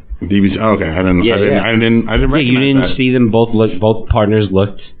 Okay. DVC. Okay. I didn't. Yeah, I didn't. yeah. I didn't. I didn't Yeah, you recognize didn't that. see them both look. Both partners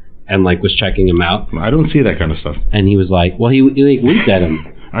looked and like was checking him out, I don't see that kind of stuff. and he was like, "Well, he like winked at him."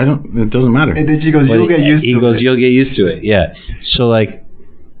 I don't. It doesn't matter. And then she goes, But "You'll get used he to goes, it." "You'll get used to it." Yeah. So like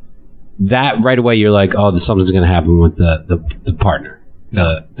that right away, you're like, "Oh, something's gonna happen with the partner,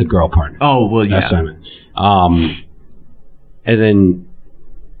 the girl partner." Oh well, yeah. That's what I meant. And then.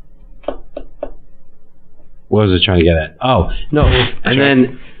 What was I trying to get at? Oh, no. And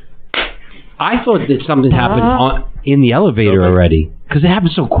then I thought that something happened in the elevator Okay. already because it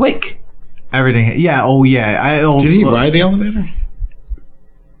happened so quick. Everything. Yeah. Oh yeah. Did he ride the elevator?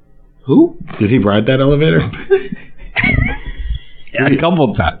 Who? Did he ride that elevator? A couple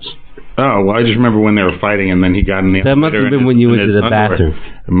of times. Oh, well, I just remember when they were fighting, and then he got in the That must elevator have been in when his- you in went to his the underwear. bathroom.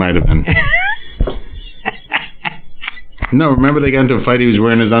 It might have been. No, remember they got into a fight. He was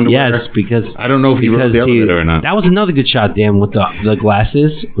wearing his underwear. Yes, because I don't know if he rode the elevator or not. That was another good shot, Dan, with the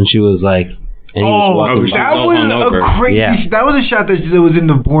glasses when she was like, and he was Oh, walking she's by. that all was hungover. a crazy. Yeah. That was a shot that was in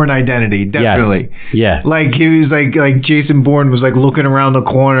the Bourne Identity, definitely. Yeah. Like he was like Jason Bourne was like looking around the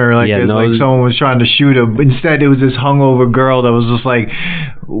corner like Yeah, as, no, like it was- someone was trying to shoot him. Instead, it was this hungover girl that was just like,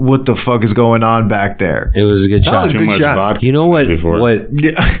 "What the fuck is going on back there?" It was a good That shot. was a Too good much shot. vodka. You know what? Before. What?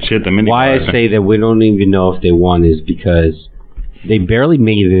 Yeah. She hit the mini Why bar. I say that we don't even know if they won is because they barely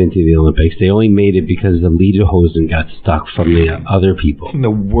made it into the Olympics. They only made it because the lederhosen got stuck from the other people. The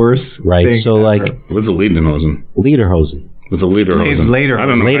worst Right, thing so, ever. like- What's a lederhosen? Lederhosen. What's a lederhosen? Later- I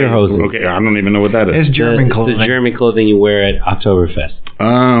don't know. Lederhosen. Okay, I don't even know what that is. it's German It's clothing. the German clothing you wear at Oktoberfest.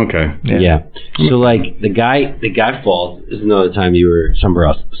 Oh, okay. Yeah. So like the guy falls. This is another time you were somewhere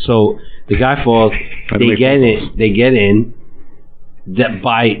else. So the guy falls. They get in. That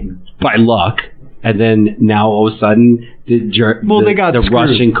by luck, and then now all of a sudden they got the screwed.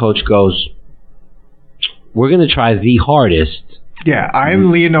 Russian coach goes, "We're going to try the hardest, Yeah,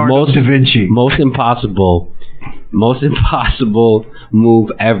 I'm Leonardo da Vinci. most impossible most impossible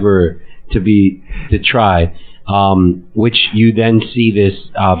move ever to try. Which you then see this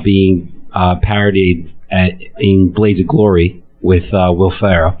being parodied in Blades of Glory with Will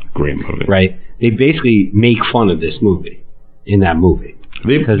Ferrell. Great movie. Right? They basically make fun of this movie in that movie.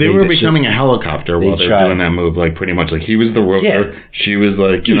 They were becoming a helicopter while they were doing that move, like pretty much. Like he was the rover, she was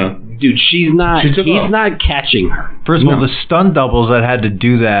like, you know. Dude, he's not catching her. First of all, the stunt doubles that had to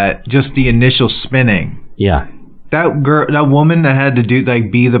do that, just the initial spinning. Yeah. That woman that had to do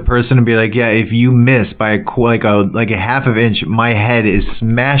be the person and be like, yeah, if you miss by a half of an inch, my head is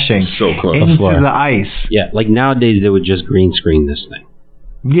smashing so close into the ice. Yeah, like nowadays they would just green screen this thing.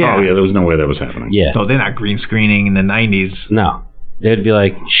 Yeah. Oh yeah, there was no way that was happening. Yeah. So they're not green screening in the 90s. No. They'd be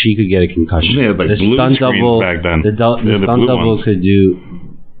like, she could get a concussion. They had the blue screens back then. The stunt double could do.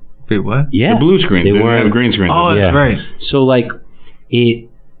 Wait, what? Yeah. The blue screen. They weren't have green screen. Oh, that's right. So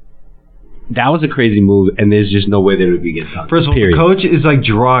that was a crazy move, and there's just no way that it would get done. First of all, the coach is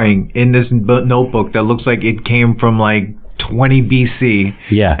drawing in this notebook that looks like it came from 20 BC.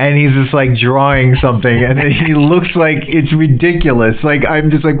 Yeah. And he's just drawing something, and he looks like it's ridiculous. I'm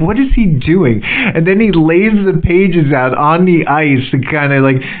just what is he doing? And then he lays the pages out on the ice to kind of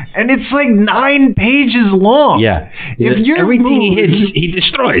and it's 9 pages long. Yeah. Everything he hits, he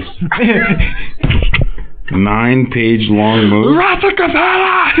destroys. 9-page long move.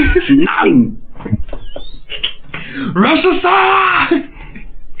 9.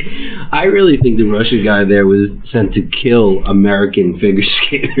 I really think the Russian guy there was sent to kill American figure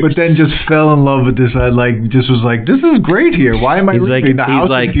skaters. But then just fell in love with this. This is great here. Why am I leaving? The house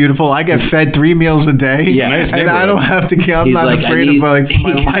is beautiful. I get fed 3 meals a day. Yeah, and I don't have to kill. I'm not afraid of my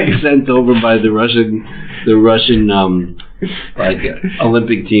life. Sent over by the Russian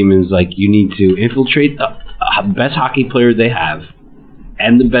Olympic team is you need to infiltrate the best hockey player they have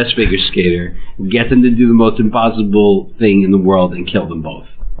and the best figure skater, get them to do the most impossible thing in the world and kill them both.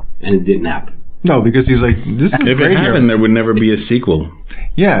 And it didn't happen. No, because he's this is if great it happened, there would never be a sequel.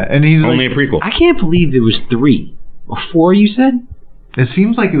 Yeah, and he's only a prequel. I can't believe there was 3 or 4. You said? It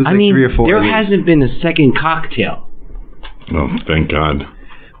seems like it was 3 or 4. There hasn't been a second cocktail. Oh, thank God.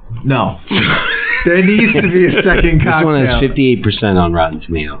 No. There needs to be a second cocktail. This one has 58% on Rotten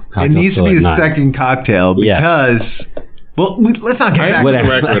Tomatoes. It needs to be a second cocktail because... Well, let's not get back to the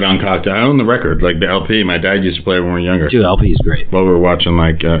record on cocktail. I own the record, the LP. My dad used to play when we were younger. Dude, LP is great. While we were watching,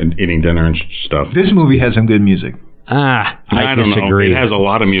 eating dinner and stuff. This movie has some good music. I don't disagree. know. It has a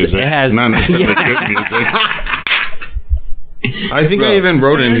lot of music. It has not necessarily good music. I think I even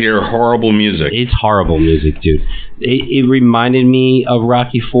wrote in here horrible music. It's horrible music, dude. It reminded me of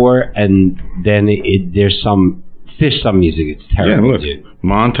Rocky IV, and then there's some music. It's terrible, dude.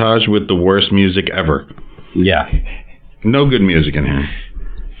 Montage with the worst music ever. Yeah. No good music in here.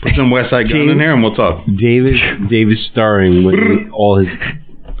 Put some West Side Gun in here and we'll talk. David starring with all his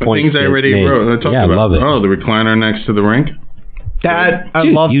points. Things I already wrote. I talked about. I love it. Oh, the recliner next to the rink. I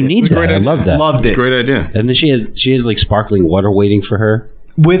love it. You need that. I love that. Loved it. Great idea. And then she has sparkling water waiting for her.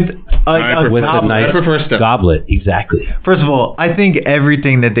 With a nice goblet. Exactly. First of all, I think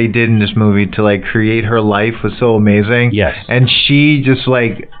everything that they did in this movie to create her life was so amazing. Yes. And she just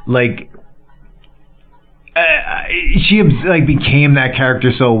she became that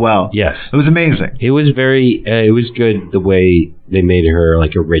character so well. Yes. It was amazing. It was it was good the way they made her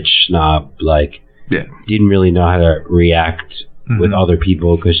a rich snob, didn't really know how to react with other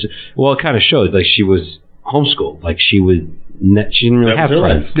people because, it kind of showed she was homeschooled. She didn't really have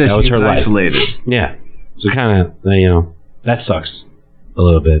friends. That was her life. Isolated. Yeah. So kind of, that sucks a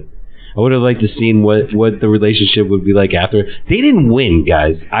little bit. I would have liked to seen what the relationship would be like after. They didn't win,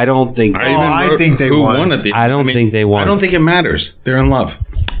 guys. I don't think. I think they won. I don't think they won. I don't think it matters. They're in love.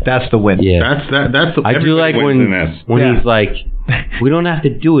 That's the win. Yeah. That's the. I do like when he's like, we don't have to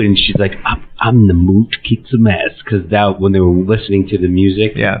do it, and she's like, I'm in the mood to kick some ass, because when they were listening to the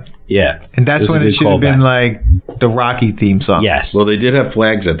music. Yeah. Yeah. And that's when it should have been the Rocky theme song. Yes. Well, they did have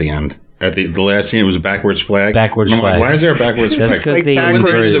flags at the end. At the last scene, it was a backwards flag. Backwards flag. Why is there a backwards flag? That's because they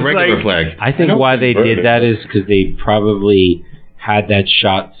inverted the regular flag. I think why they did that is because they probably had that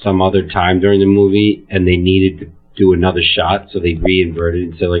shot some other time during the movie, and they needed to do another shot, so they re-inverted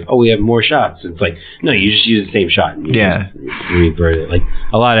and said we have more shots. It's no, you just use the same shot and you just re-invert it.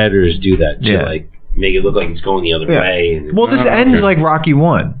 A lot of editors do that to make it look like it's going the other way. And, this ends like Rocky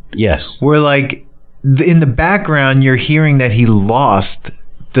 1. Yes. Where in the background you're hearing that he lost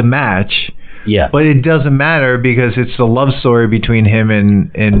the match. Yeah. But it doesn't matter because it's the love story between him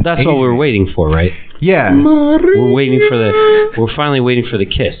and that's Adrian. what we're waiting for, right? Yeah. We're finally waiting for the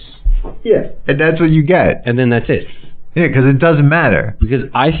kiss. Yeah. And that's what you get. And then that's it. Yeah, because it doesn't matter. Because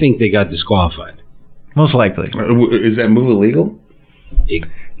I think they got disqualified. Most likely. Is that move illegal?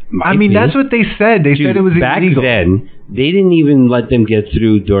 I mean, that's what they said. They said it was back illegal. Back then, they didn't even let them get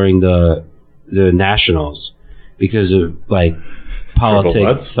through during the Nationals because of like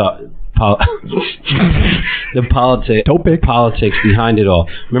politics. The politics behind it all.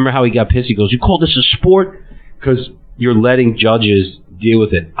 Remember how he got pissed? He goes, "You call this a sport?" Because you're letting judges deal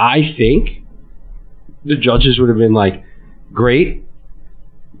with it. I think the judges would have been like, "Great,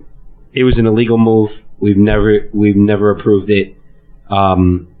 it was an illegal move. We've never approved it.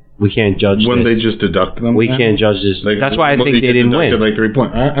 We can't judge. When this. they just deduct them, we can't judge this. Like, that's why I think they didn't win. Like 3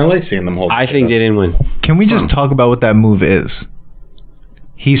 points. I like seeing them hold. I think they didn't win. Can we just talk about what that move is?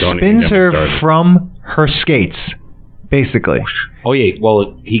 He spins her from her skates, basically. Oh yeah.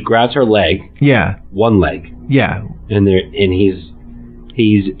 Well, he grabs her leg. Yeah. One leg. Yeah. And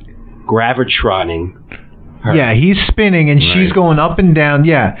he's gravitroning her. Yeah, he's spinning and she's going up and down.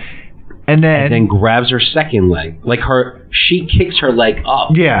 Yeah. And then grabs her second leg. Like she kicks her leg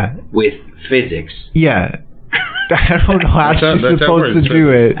up. Yeah. With physics. Yeah. I don't know how she's supposed to do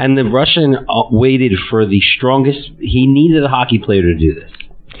it. And the Russian waited for the strongest. He needed a hockey player to do this.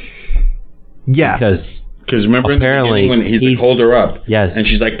 Yeah. Because remember apparently when he's like, hold her up. Yes. And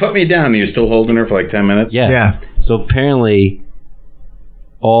she's like, put me down. And he was still holding her for like 10 minutes. Yeah. Yeah. So apparently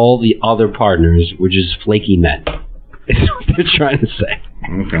all the other partners were just flaky men. Is what they're trying to say.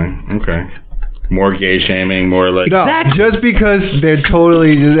 Okay. More gay shaming, more like... No, just because they're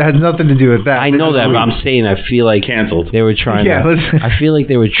totally... It has nothing to do with that. I know that, but I'm saying I feel like... Canceled. They were trying to... I feel like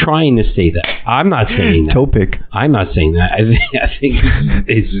they were trying to say that. I'm not saying that. Topic. I'm not saying that. I think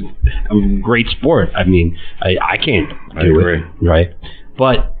it's a great sport. I mean, I can't do it. Right?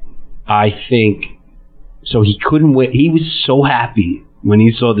 But I think... So he couldn't wait. He was so happy when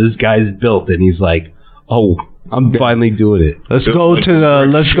he saw this guy's built, and he's like, oh... I'm finally doing it. Let's go to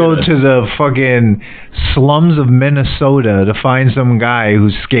the fucking slums of Minnesota to find some guy who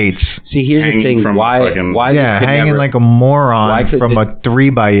skates. See, here's the thing. Why hanging like a moron from a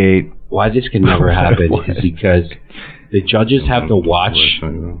 3x8. Why this can never happen is because the judges have to watch.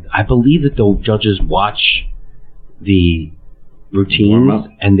 I believe that the judges watch the routines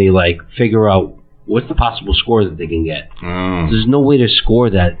and they like figure out what's the possible score that they can get. There's no way to score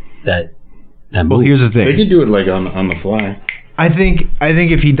that. Well, here's the thing. They could do it like on the fly. I think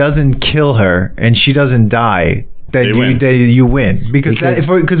if he doesn't kill her and she doesn't die, then you win because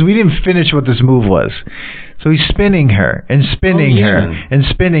we didn't finish what this move was. So he's spinning her and spinning her and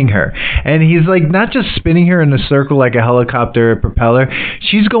spinning her, and he's like not just spinning her in a circle like a helicopter propeller.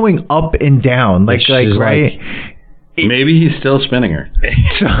 She's going up and down like right. Maybe he's still spinning her.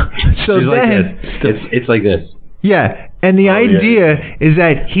 So then like it's like this. Yeah. And the idea is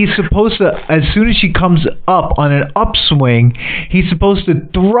that he's supposed to, as soon as she comes up on an upswing, he's supposed to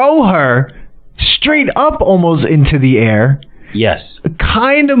throw her straight up almost into the air. Yes.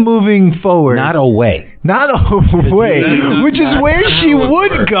 Kind of moving forward. Not away. Which is where she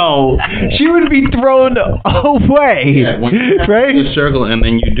would go. She would be thrown away. Yeah, when you right? the circle and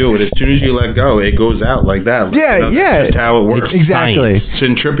then you do it. As soon as you let go, it goes out like that. Yeah. That's how it works. Exactly.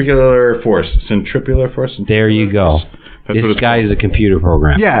 Centripetal force. There you go. This guy is a computer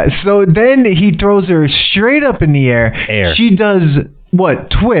program. Yeah, so then he throws her straight up in the air. She does,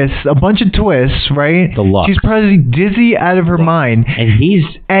 twists, a bunch of twists, right? The luck. She's probably dizzy out of her mind. And he's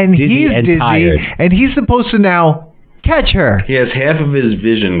dizzy. Tired. And he's supposed to now catch her. He has half of his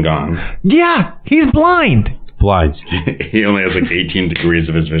vision gone. Yeah, he's blind. He only has like 18 degrees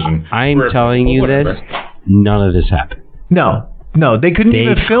of his vision. I'm telling you this, none of this happened. No, they couldn't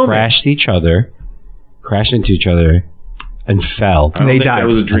even film it. They crashed into each other. And fell. And they died.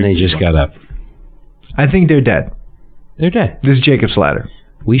 And they just got up. I think they're dead. They're dead. This is Jacob's Ladder.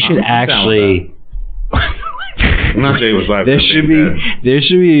 We should actually... Not Jacob's Ladder. There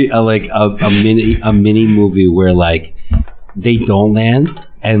should be a mini movie where like they don't land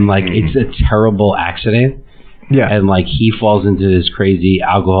and like it's a terrible accident. Yeah. And like he falls into this crazy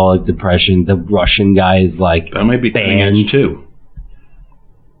alcoholic depression. The Russian guy is like that might be banned too.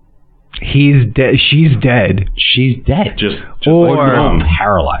 He's dead. She's dead. Just or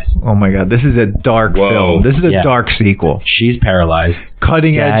paralyzed. Oh my God! This is a dark film. This is a dark sequel. She's paralyzed.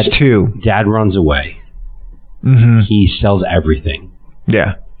 Cutting Edge 2. Dad runs away. Mm-hmm. He sells everything.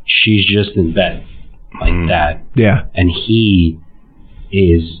 Yeah. She's just in bed like that. Yeah. And he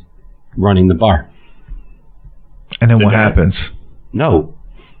is running the bar. And then what happens? No.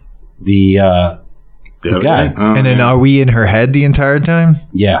 The guy. And then are we in her head the entire time?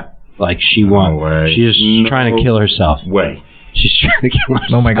 Yeah. Like she's trying to kill herself. She's trying to kill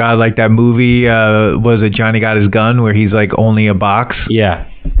herself. Oh my God, like that movie, was it Johnny Got His Gun, where he's like only a box? Yeah.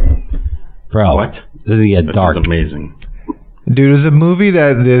 Bro. What? Doesn't get dark. That's amazing. Dude, there's a movie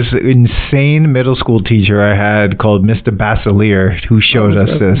that this insane middle school teacher I had called Mr. Basilier who showed us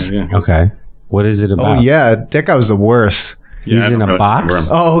this. Yeah. Okay. What is it about? Oh, yeah. That guy was the worst. He's in a box?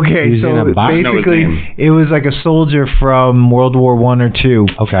 Oh, okay. He's in a box? Basically, it was like a soldier from World War I or II.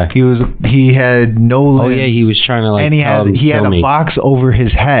 Okay. He had no limbs. Oh, yeah, he was trying to, like, and he had a box over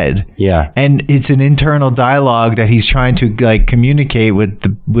his head. Yeah. And it's an internal dialogue that he's trying to, like, communicate with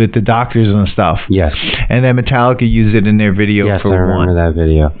the doctors and stuff. Yes. And then Metallica used it in their video yes, for I remember that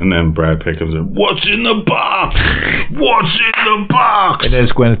video. And then Brad Pitt comes in, what's in the box? What's in the box? And then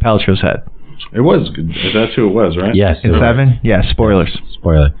it's Gwyneth Paltrow's head. It was good. That's who it was, right? Yes. In 7? Yeah, spoilers.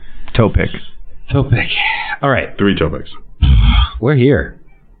 Spoiler. Toe pick. Toe pick. All right. 3 toe picks. We're here.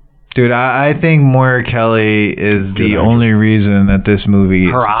 Dude, I think Moira Kelly is the only reason that this movie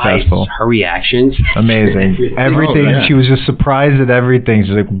is successful. Her reactions. Amazing. Everything. Oh, yeah. She was just surprised at everything.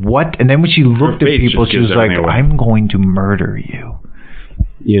 She's like, what? And then when she looked at people, she was like, I'm going to murder you.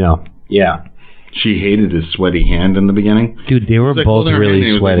 You know, yeah. She hated his sweaty hand in the beginning. Dude, they were both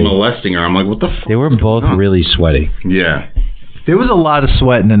really sweaty. Molesting her. I'm like, what the fuck? They were both really sweaty. Yeah. There was a lot of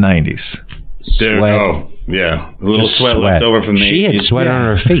sweat in the 90s. Sweat. Oh, yeah. A little sweat left over from the 80s. She had sweat on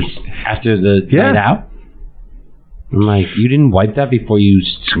her face after the night out. I'm like, you didn't wipe that before you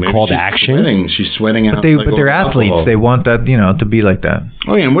called action? Sweating. She's sweating out. But they're athletes. Alcohol. They want that, to be like that.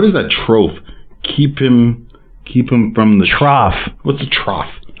 Oh, yeah. And what is that trough? Keep him from the trough. What's a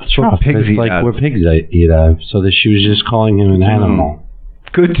trough? Trough. Pigs eat like where pigs eat out. So that she was just calling him an animal.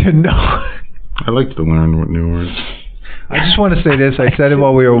 Good to know. I like to learn what new words. I just want to say this. I said it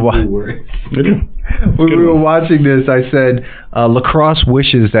while we were watching. When we were watching this, I said lacrosse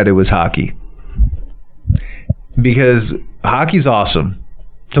wishes that it was hockey. Because hockey's awesome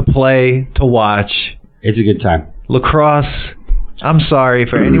to play, to watch. It's a good time. Lacrosse, I'm sorry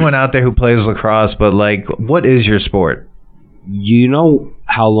for anyone out there who plays lacrosse, but like, what is your sport? You know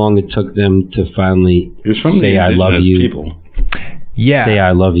how long it took them to finally say I love you? People. Yeah. Say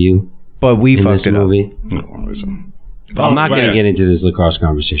I love you. But we fucked it movie. up. No, I'm not going to get into this lacrosse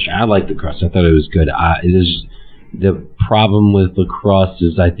conversation. I like lacrosse. I thought it was good. The problem with lacrosse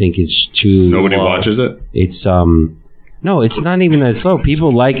is I think it's too... Nobody watches it? It's... No, it's not even that slow.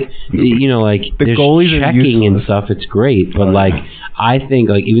 People like, like the there's goalies checking and stuff. It's great, but like I think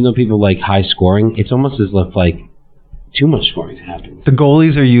like even though people like high scoring, it's almost as if like too much scoring happens. The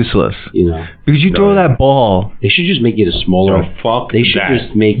goalies are useless, because you throw that ball. They should just make it a smaller. They should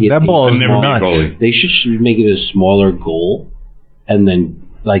just make it that ball is nuts. They should make it a smaller goal, and then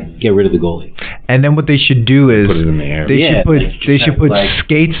like get rid of the goalie. And then what they should do is put it in the air. They should put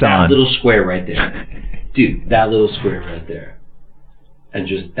skates on. That little square right there. Dude, that little square right there. And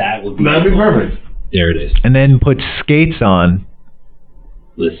just that would be... That'd be perfect. There it is. And then put skates on.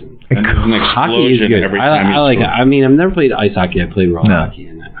 Listen. And there's an hockey is good. every time I like it. I mean, I've never played ice hockey. I played raw hockey.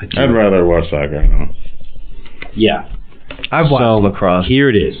 And I'd rather watch soccer. Yeah. I've watched lacrosse. Here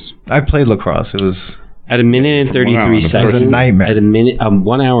it is. I played lacrosse. It was... At a minute and 33 seconds. It was a nightmare. At a minute...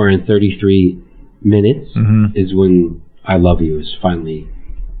 1 hour and 33 minutes is when I love you is finally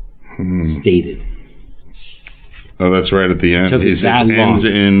stated. Oh, that's right at the end. It ends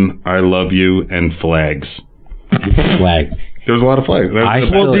in I love you and flags. Flag. There was a lot of flags.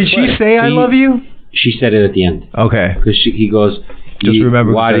 Did she say I love you? She said it at the end. Okay. Because he goes,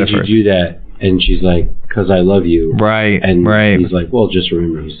 remember why did you do that? And she's like, because I love you. Right. And he's like, well, just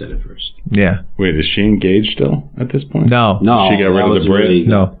remember who said it first. Yeah. Wait, is she engaged still at this point? No. She got rid of the braid?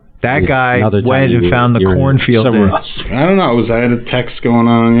 No. That guy went and found the cornfield. I don't know. I had a text going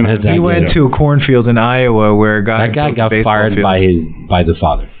on. He went to a cornfield in Iowa where a guy... That guy got fired by the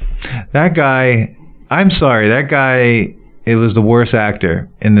father. That guy... I'm sorry. That guy... It was the worst actor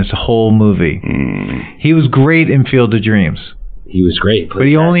in this whole movie. He was great in Field of Dreams. He was great. But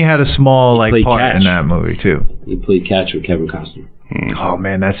he only had a small part in that movie, too. He played catch with Kevin Costner. Oh,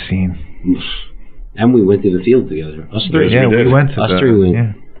 man, that scene. And we went to the field together. Us three. Yeah, we went to Us three went.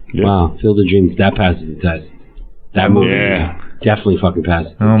 Yeah. Yeah. Wow, Field of Dreams, that passes the test. That movie definitely fucking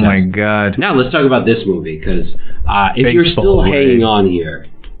passes the test. Oh my God. Now let's talk about this movie, because if you're still hanging on here,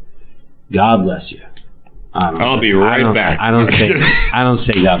 God bless you. I'll be right back. I don't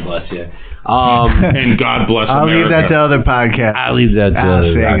say God bless you. And God bless America. I'll leave that to other podcasts. I'll leave that to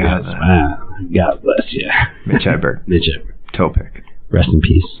other podcasts. God bless you. Mitch Hedberg. Toe pick. Rest in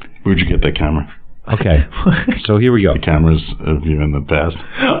peace. Where'd you get that camera? Okay, so here we go. The cameras of you in the past.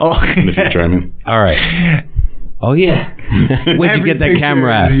 Oh, in the future, I mean. All right. Oh, yeah. Where'd you get that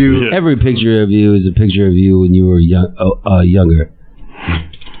camera at? Every picture of you is a picture of you when you were younger.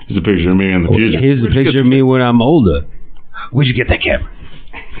 Here's a picture of me in the future. Here's a picture of me when I'm older. Where'd you get that camera?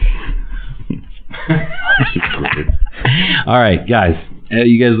 All right, guys.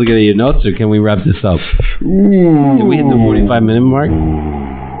 You guys looking at your notes, or can we wrap this up? Ooh. Did we hit the 45-minute mark?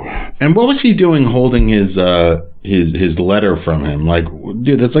 And what was he doing holding his letter from him? Like,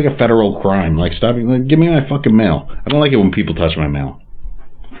 dude, that's like a federal crime. Like, stop. Like, give me my fucking mail. I don't like it when people touch my mail.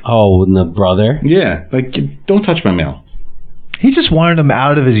 Oh, and the brother? Yeah, like, don't touch my mail. He just wanted him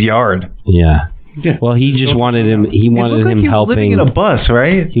out of his yard. Yeah. Yeah. Well, he just wanted him. He wanted him helping. He was living in a bus,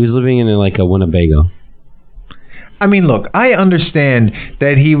 right? He was living in like a Winnebago. I mean, look, I understand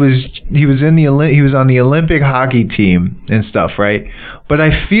that he was on the Olympic hockey team and stuff, right? But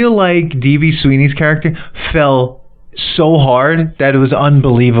I feel like D.B. Sweeney's character fell so hard that it was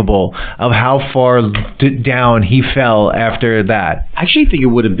unbelievable of how far down he fell after that. I actually think it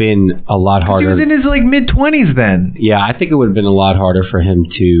would have been a lot harder. He was in his like mid-20s then. Yeah, I think it would have been a lot harder for him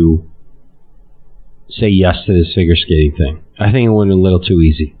to say yes to this figure skating thing. I think it would have been a little too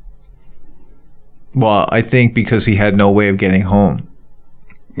easy. Well, I think because he had no way of getting home.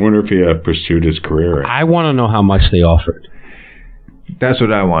 I wonder if he pursued his career. I want to know how much they offered. That's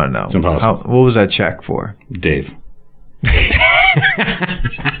what I want to know. It's impossible. What was that check for? Dave. I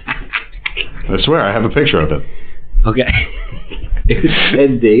swear, I have a picture of it. Okay. It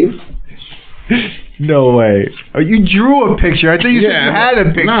said Dave? No way. Oh, you drew a picture. I thought you said you had a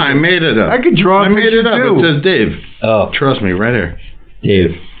picture. No, I made it up. I could draw a picture, I made it up. too. It says Dave. Oh. Trust me, right here.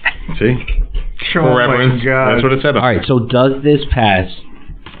 Dave. See? Oh, For reference. my God. That's what it said. All right, so does this pass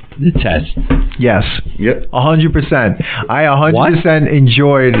the test? Yes. Yep. 100%. I 100%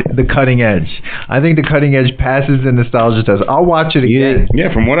 enjoyed The Cutting Edge. I think The Cutting Edge passes the nostalgia test. I'll watch it again.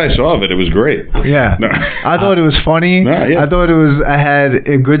 Yeah, from what I saw of it, it was great. Yeah. No. I thought it was funny. No, yeah. I thought I had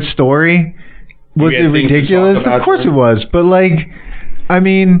a good story. Was it ridiculous? Of course it was. But like, I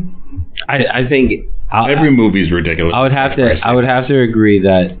mean, I think every movie is ridiculous. I would have to agree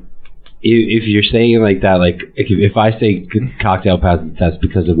that if you're saying it like that, like if I say Cocktail passes the test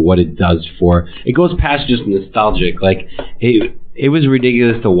because of what it does for, it goes past just nostalgic. Like it was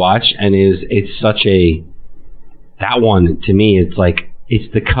ridiculous to watch, and it's such a, that one to me, it's like it's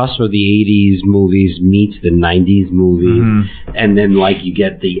the cusp of the 80s movies meets the 90s movies, and then like you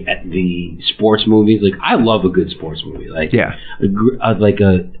get the sports movies. Like I love a good sports movie. Like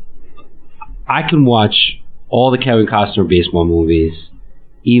I can watch all the Kevin Costner baseball movies,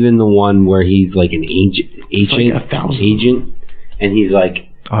 even the one where he's like an agent, and he's like,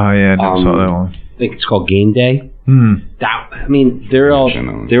 oh yeah, I never saw that one. I think it's called Game Day. That, I mean, they're all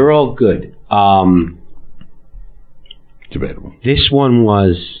good. Debatable. This one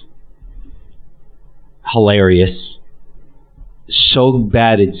was hilarious. So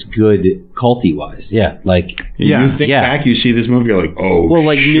bad it's good, culty wise. Yeah, like you think back, you see this movie, you're like, oh, well,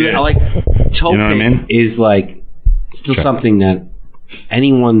 like shit. like Topic, you know what I mean? Is like still something that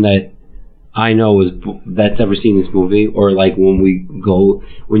anyone that I know that's ever seen this movie, or like when you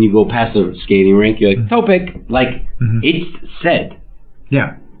go past the skating rink, you're like Topic, like it's said,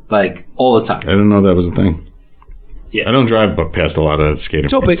 like all the time. I didn't know that was a thing. Yeah, I don't drive past a lot of skating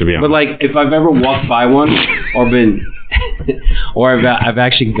rinks, to be honest. But like if I've ever walked by one or been or I've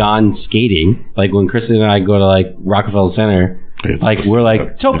actually gone skating, like when Kristen and I go to like Rockefeller Center, like we're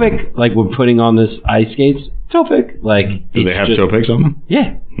like Topic, like we're putting on this ice skates, Topic, like do they have Topics on them?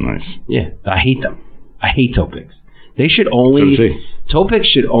 Yeah, nice. Yeah, I hate them. I hate Topics. They should only Topics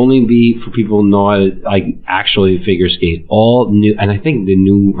should only be for people who know how to like actually figure skate. All new, and I think the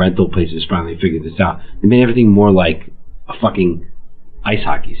new rental places finally figured this out. They made everything more like a fucking ice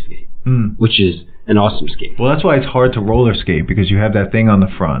hockey skate, which is an awesome skate. Well, that's why it's hard to roller skate, because you have that thing on the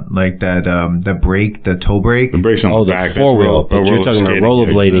front, like that the brake, the toe brake. The brake's on the back. The four wheel. But you're talking about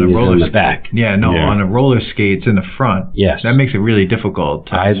rollerblading is on the back. Yeah, no, on a roller skate, it's in the front. Yes, that makes it really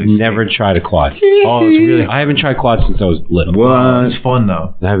difficult. I've never tried a quad. Oh, it's really hard. I haven't tried quad since I was little. What? It's fun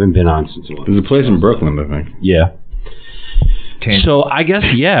though. I haven't been on since. There's a place in Brooklyn, I think. Yeah. So I guess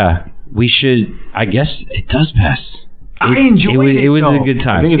we should. I guess it does pass. I enjoyed it. It was a good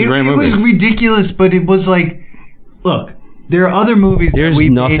time. I think it's a great movie. It was ridiculous, but it was like, look, there are other movies There's that we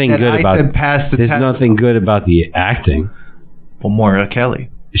nothing made that good I about. said passed the There's test. nothing good about the acting. Well, Moira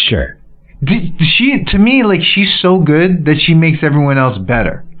Kelly. Sure. She, to me, like, she's so good that she makes everyone else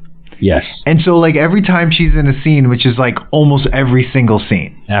better. Yes. And so, like, every time she's in a scene, which is like almost every single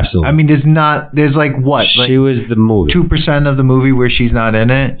scene. Absolutely. I mean, there's like what? She was the movie. 2% of the movie where she's not in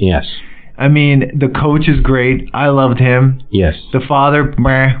it. Yes. I mean, the coach is great. I loved him. Yes. The father,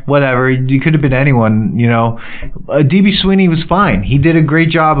 whatever. You could have been anyone, you know. D.B. Sweeney was fine. He did a great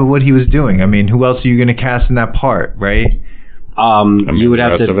job of what he was doing. I mean, who else are you going to cast in that part, right? You would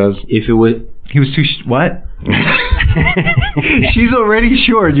have to, if it was, He was too what? She's already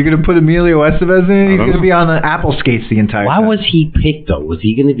short. You're gonna put Emilio Estevez in? He's gonna be on the Apple skates the entire Why time. was he picked though? Was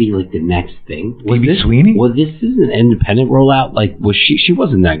he gonna be like the next thing? Was DB this Sweeney? Was this an independent rollout? Like, was she? She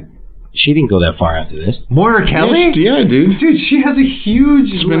wasn't that. She didn't go that far after this. Moira Kelly? Yeah, dude. Dude, she has a huge.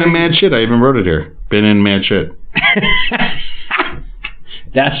 She's been in mad shit. I even wrote it here. Been in mad shit.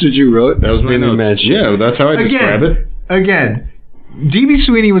 That's what you wrote. That was my Been in notes. mad shit. Yeah, that's how I describe it. Again, DB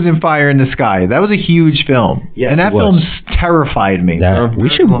Sweeney was in Fire in the Sky. That was a huge film. Yes, and that it was. film terrified me. We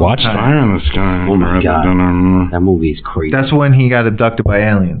should watch that. Fire in the Sky. Oh my god, that movie is crazy. That's when he got abducted by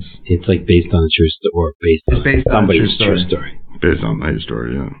aliens. It's like based on a true story, or based on somebody's true story. Based on that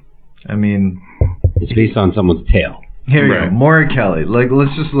story, yeah. I mean, it's based on someone's tale. Here you go, Moira Kelly. Like,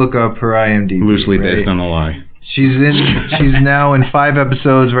 let's just look up her IMDb. Loosely based on a lie. She's now in 5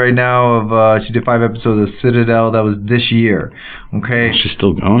 episodes right now of she did 5 episodes of Citadel. That was this year. Okay. She's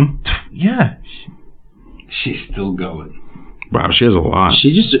still going? Yeah. She's still going. Wow, she has a lot.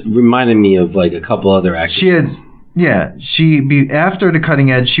 She just reminded me of like a couple other actors. She had after The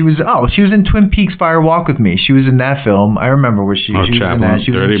Cutting Edge, she was in Twin Peaks Fire Walk with Me. She was in that film. I remember where she was in that.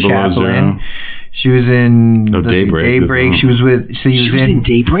 She was in Chaplin. She was in Daybreak. She was with. She was in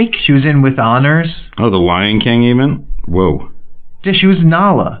Daybreak. She was in With Honors. Oh, The Lion King, even. Whoa. Yeah, she was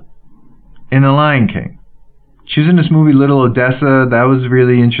Nala in The Lion King. She was in this movie Little Odessa. That was a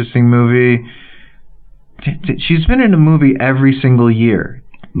really interesting movie. She's been in a movie every single year.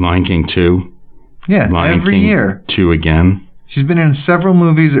 Lion King 2. Yeah, Lion every King year. 2 again. She's been in several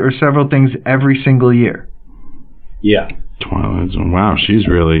movies or several things every single year. Yeah. Twilight Zone. Wow, she's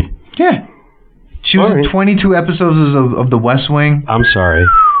really. Yeah. She was in 22 episodes of The West Wing. I'm sorry.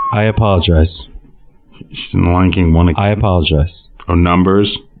 I apologize. She's in The Lion King 1 again. I apologize. Oh,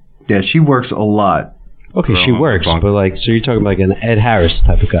 Numbers. Yeah, she works a lot. Okay, she works, but like, so you're talking like an Ed Harris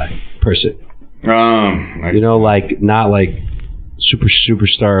type of person. Like not like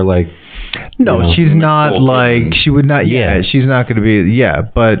superstar, like. No, she's not like she would not. Yeah, she's not going to be. Yeah,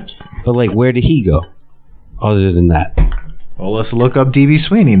 but like, where did he go? Other than that. Well, let's look up DB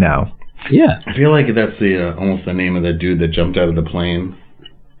Sweeney now. Yeah, I feel like that's the almost the name of the dude that jumped out of the plane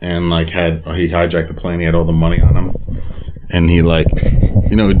and like he hijacked the plane. He had all the money on him, and he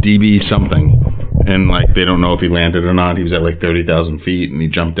DB something, and like they don't know if he landed or not. He was at like 30,000 feet and he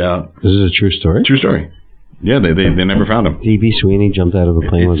jumped out. This is a true story. True story. Yeah, they never found him. DB Sweeney jumped out of a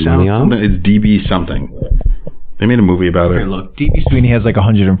plane with money on him. It's DB something. They made a movie about it. Look, DB Sweeney has like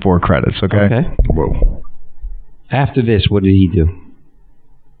 104 credits. Okay. Whoa. After this, what did he do?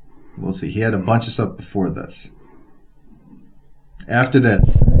 We'll see. He had a bunch of stuff before this. After this,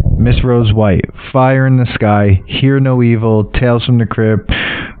 Miss Rose White, Fire in the Sky, Hear No Evil, Tales from the Crypt,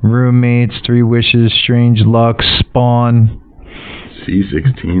 Roommates, 3 Wishes, Strange Luck, Spawn,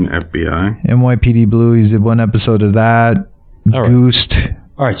 C-16, FBI, NYPD Blue. He did 1 episode of that. All right. Goosed.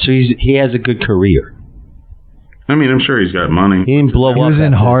 All right, so he has a good career. I mean, I'm sure he's got money. He didn't blow up. He was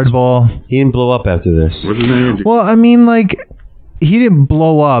in Hardball. He didn't blow up after this. What's his name? Well, I mean, like, he didn't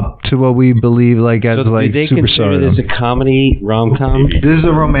blow up to what we believe, like, as, so like, do they superstar. consider this a comedy rom-com? This is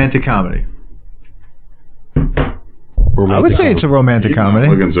a romantic comedy. I would say it's a romantic comedy.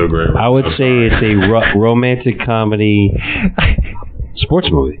 Not looking so great. I would say it's a romantic comedy sports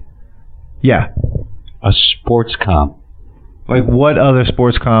movie. Yeah. A sports com. Like, what other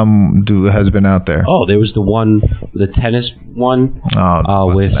sports com has been out there? Oh, there was the tennis one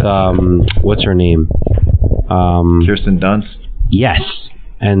with what's her name? Kirsten Dunst. Yes,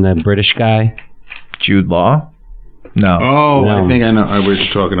 and the British guy. Jude Law. No. Oh, no. I think I know what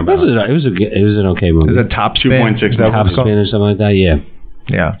you're talking about. It was an okay movie. Is it Top Spin? 2.6 Top Spin or something like that. Yeah.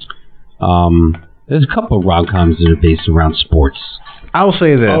 Yeah. There's a couple of rom-coms that are based around sports. I'll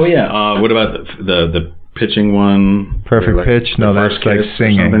say this. Oh yeah. What about the pitching one? Perfect Pitch? No, that's like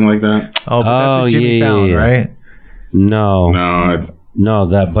singing. Something like that. Oh, but that's with Jimmy Fallon, right? No.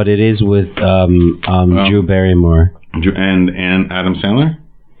 But it is with Drew Barrymore and Adam Sandler.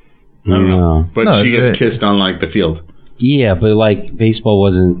 No. But she gets kissed on like the field. Yeah, but like baseball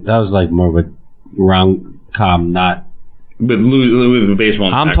wasn't. That was like more of a rom-com, not. But with the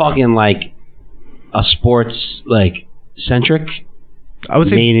baseball. I'm talking like a sports like centric. I would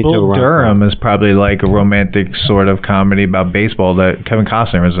say Bull Durham is probably like a romantic sort of comedy about baseball that Kevin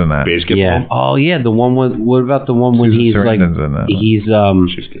Costner was in that. Basketball? Yeah. Oh yeah, the one with. What about the one when he's like he's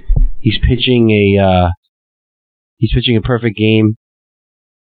pitching a perfect game,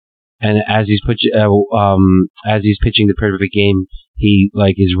 and as he's pitching the perfect game, he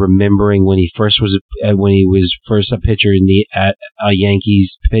like is remembering when he was first a pitcher in the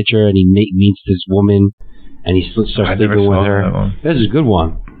Yankees pitcher, and he meets this woman. And he starts sleeping with her. This is a good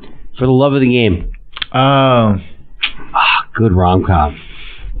one. For the Love of the Game. Good rom-com.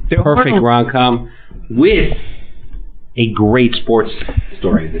 Perfect rom-com with a great sports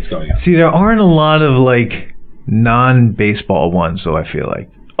story that's going on. See, there aren't a lot of like non-baseball ones, so I feel like.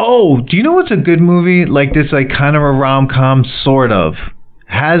 Oh, do you know what's a good movie? Like this, like kind of a rom-com, sort of.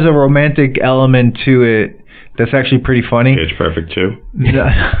 Has a romantic element to it that's actually pretty funny. Pitch Perfect 2.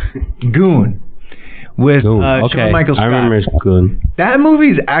 Goon. With Shawn Michaels Scott. I remember Goon. That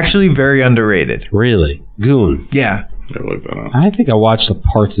movie is actually very underrated. Really? Goon. Yeah. Look that up. I think I watched the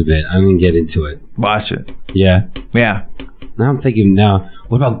parts of it. I didn't get into it. Watch it. Yeah. Yeah. Now I'm thinking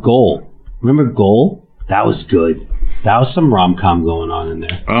what about Goal? Remember Goal? That was good. That was some rom-com going on in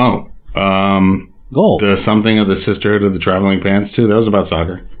there. Oh. Goal. The something of the Sisterhood of the Traveling Pants too. That was about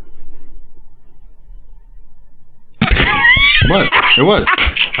soccer. What? It was.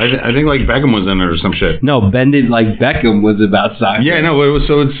 I think like Beckham was in it or some shit. No, Bend It Like Beckham was about soccer. Yeah, no, it was.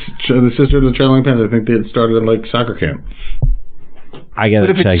 So it's the Sisterhood of the Traveling Pants. I think they had started at like soccer camp. I gotta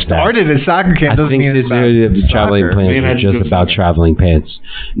But if check it started at soccer camp, I doesn't think mean it's about the traveling soccer. pants was just about traveling pants.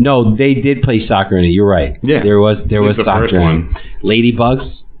 No, they did play soccer in it. You're right. Yeah, there was the soccer first in one. it.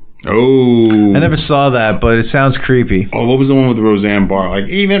 Ladybugs. Oh, I never saw that, but it sounds creepy. Oh, what was the one with Roseanne Barr? Like,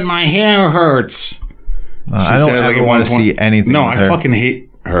 even my hair hurts. I don't ever want to see anything. No, with I her. fucking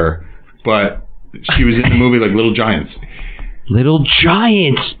hate her. But she was in the movie like Little Giants. Little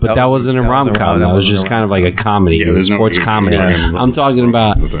Giants, but that wasn't a rom-com. That was just kind of like a comedy, Yeah, sports comedy. Yeah. I'm talking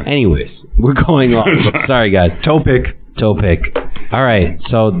about. Anyways, we're going on. Sorry, guys. Toe pick. All right,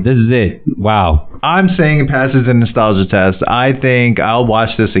 so this is it. Wow. I'm saying it passes the nostalgia test. I think I'll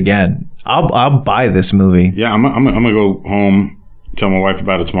watch this again. I'll buy this movie. Yeah, I'm gonna go home, tell my wife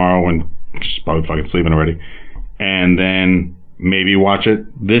about it tomorrow, and she's probably fucking sleeping already, and then maybe watch it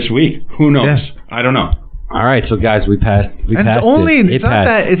this week. Who knows? Yes. I don't know. All right, so guys, we passed. It's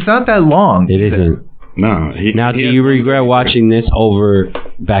not that long. It isn't. No. Now, do you regret watching this over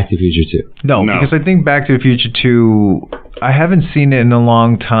Back to the Future 2? No, because I think Back to the Future 2, I haven't seen it in a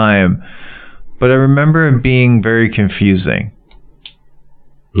long time, but I remember it being very confusing.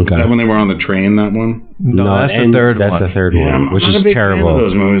 Okay. Is that when they were on the train, that one? No, that's the third one. That's the third one, which I'm is not a big terrible. fan of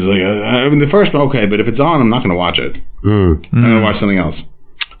those movies. Like, I mean, the first one, okay, but if it's on, I'm not going to watch it. I'm going to watch something else.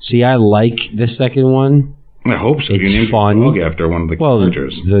 See, I like the second one. I hope so. It's you named fun. your dog after one of the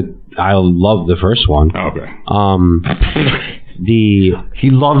characters. I love the first one. Oh, okay.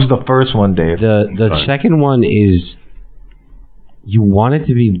 He loves the first one, Dave. The second one is, you want it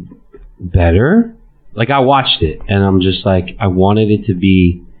to be better. Like, I watched it and I'm just like, I wanted it to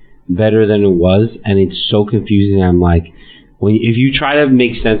be better than it was, and it's so confusing. I'm like, if you try to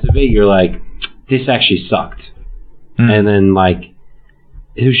make sense of it, you're like, this actually sucked. And then like,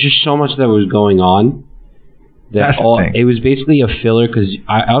 there was just so much that was going on. It was basically a filler because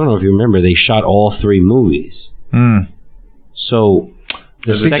I don't know if you remember, they shot all three movies. So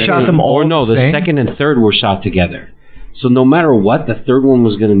the second and third were shot together. So no matter what, the third one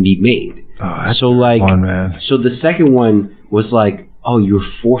was going to be made. Oh, so the second one was like, oh, you're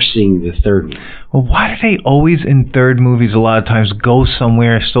forcing the third one. Well, why do they always in third movies a lot of times go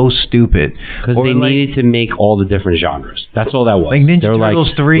somewhere so stupid? Because they needed to make all the different genres. That's all that was. Like Ninja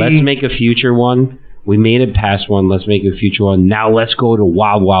Turtles 3. Let's make a future one. We made it past one. Let's make a future one. Now let's go to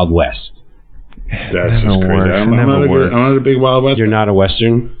Wild Wild West. That's just crazy. I'm not a big Wild West. You're not a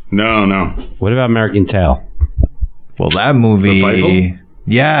Western? No. What about American Tail? Well, that movie... Fievel?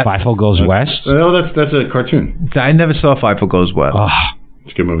 Yeah. Fievel Goes West? No, that's a cartoon. I never saw Fievel Goes West.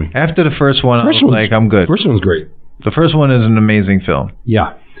 It's a good movie. After the first one, I was like, I'm good. First one's great. The first one is an amazing film.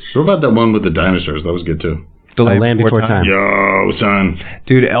 Yeah. What about that one with the dinosaurs? That was good too. The Land Before Time. Yo, son.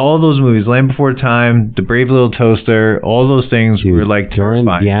 Dude, all those movies, Land Before Time, The Brave Little Toaster, all those things were like during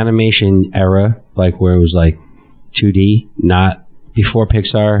terrifying. the animation era, like where it was like 2D, not before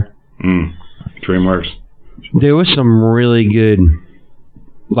Pixar. DreamWorks. There was some really good,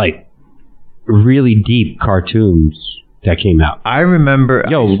 like, really deep cartoons that came out. I remember...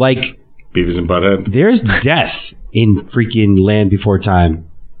 like... Beavis and Butthead. There's death in freaking Land Before Time.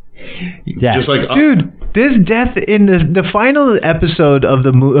 Death. Just like... Dude... There's death in the final episode of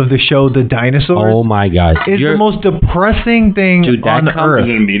the show, The Dinosaurs. Oh my God! It's the most depressing thing on Earth. Is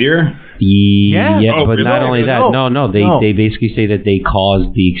it a meteor? Yeah, but not only that. No. They basically say that they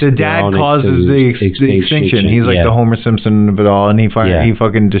caused the dad causes the extinction. He's like the Homer Simpson of it all, and he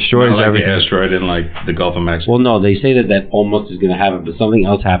fucking destroys everything. The asteroid in like the Gulf of Mexico. Well, no, they say that almost is going to happen, but something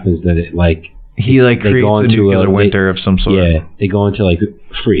else happens that it like. He creates a nuclear winter of some sort. Yeah, they go into like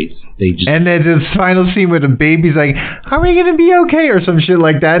freeze. And then this final scene where the baby's like, "Are we gonna be okay?" or some shit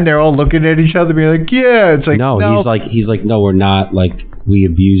like that, and they're all looking at each other, being like, "Yeah." It's like no. He's like, no, we're not. Like we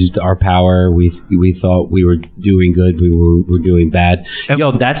abused our power. We thought we were doing good. We were doing bad.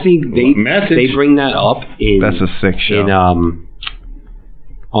 Yo, that scene, they bring that up in. That's a sick show.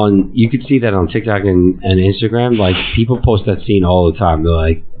 You could see that on TikTok and Instagram. Like, people post that scene all the time. They're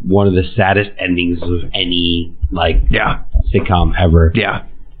like, one of the saddest endings of any sitcom ever. Yeah,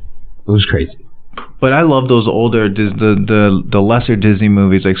 it was crazy. But I love those older, the lesser Disney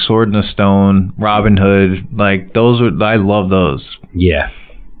movies like Sword in the Stone, Robin Hood. Like I love those. Yeah,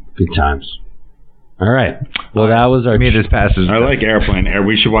 good times. All right. Well, that was our. This passes. I like Airplane.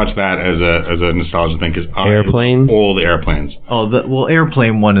 We should watch that as a nostalgia thing because Airplane. All the airplanes. Oh,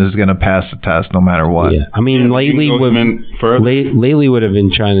 Airplane 1 is gonna pass the test no matter what. Yeah, I mean, lately would have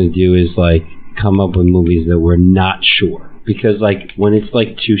been trying to do is like come up with movies that we're not sure. Because, like, when it's,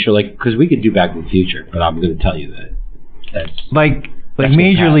 like, too sure, like, because we could do Back to the Future, but I'm going to tell you that's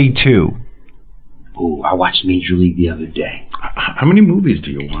Major League 2. Oh, I watched Major League the other day. How many movies do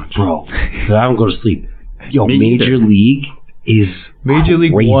you watch? Bro, because I don't go to sleep. Yo, Major League is Major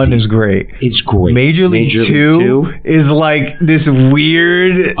League crazy. 1 is great. It's great. Major League 2 is, like, this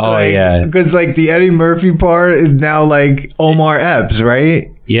weird... Oh, yeah. Because, like, the Eddie Murphy part is now, like, Omar Epps,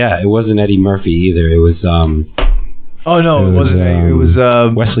 right? Yeah, it wasn't Eddie Murphy either. It was... Oh no, it wasn't. It was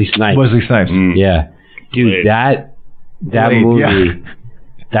Wesley Snipes. Wesley Snipes. Yeah, dude, that movie,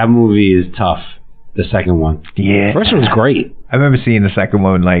 that movie is tough. The second one. Yeah. First one was great. I remember seeing the second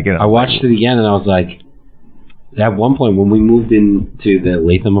one. Like, I watched it again, and I was like, at one point when we moved into the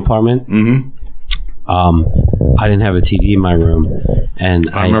Latham apartment, I didn't have a TV in my room, and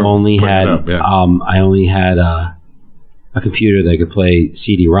I only had a computer that could play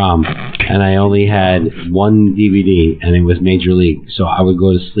CD-ROM, and I only had one DVD, and it was Major League. So I would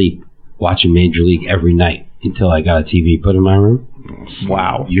go to sleep watching Major League every night until I got a TV put in my room.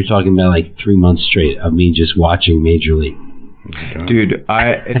 Wow. You're talking about like 3 months straight of me just watching Major League. Dude,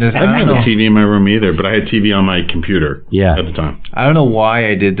 I didn't have a TV in my room either, but I had TV on my computer at the time. I don't know why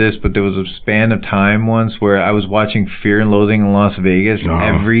I did this, but there was a span of time once where I was watching Fear and Loathing in Las Vegas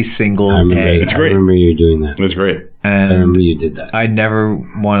every single day. I remember you doing that. That's great. And I remember you did that. I never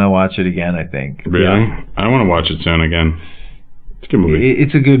want to watch it again, I think. Really? Yeah. I want to watch it soon again. It's a good movie.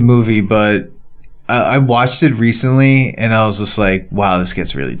 It's a good movie, but I watched it recently, and I was just like, wow, this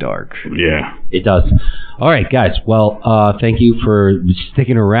gets really dark. Yeah. It does. All right, guys. Well, thank you for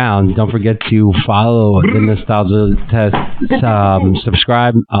sticking around. Don't forget to follow the Nostalgia Test,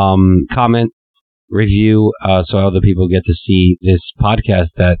 subscribe, comment, review, so other people get to see this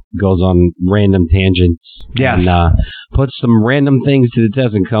podcast that goes on random tangents. Yeah. And puts some random things to the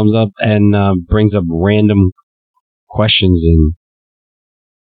test and comes up and brings up random questions and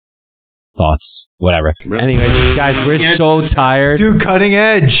thoughts. Whatever. Anyways, guys, we're so tired. Dude, cutting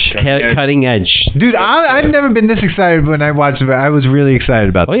edge. Cutting edge. Dude, I've never been this excited when I watched it. I was really excited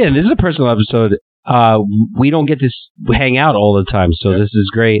about this. Oh, yeah, this is a personal episode. We don't get to hang out all the time, so this is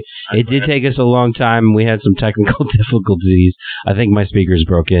great. It did take us a long time. We had some technical difficulties. I think my speaker's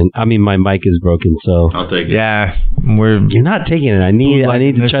broken. I mean, my mic is broken, so... I'll take it. Yeah. You're not taking it. I need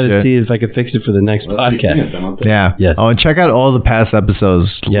to try to see if I can fix it for the next podcast. Yeah. Yes. Oh, and check out all the past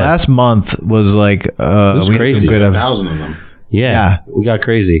episodes. Yeah. Last month was like... it was crazy. Good 1,000 of them. Yeah, we got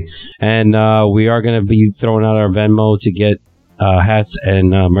crazy. And we are going to be throwing out our Venmo to get hats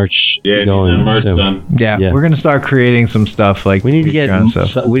and merch going. Merch done. Yeah, we're going to start creating some stuff like we need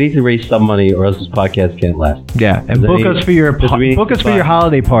to raise some money or else this podcast can't last. Yeah, and book us for your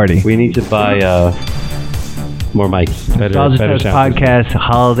holiday party. We need to buy more mics. Better Podcast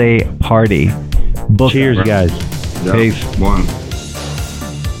holiday party. Cheers, guys. Yep. Peace. One.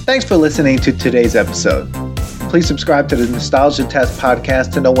 Thanks for listening to today's episode. Please subscribe to the Nostalgia Test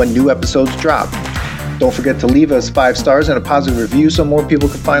podcast to know when new episodes drop. Don't forget to leave us 5 stars and a positive review so more people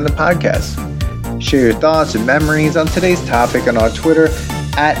can find the podcast. Share your thoughts and memories on today's topic on our Twitter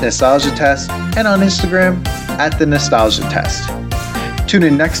 @NostalgiaTest and on Instagram @TheNostalgiaTest. Tune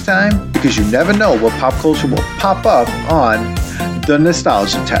in next time because you never know what pop culture will pop up on The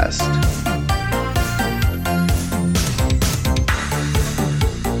Nostalgia Test.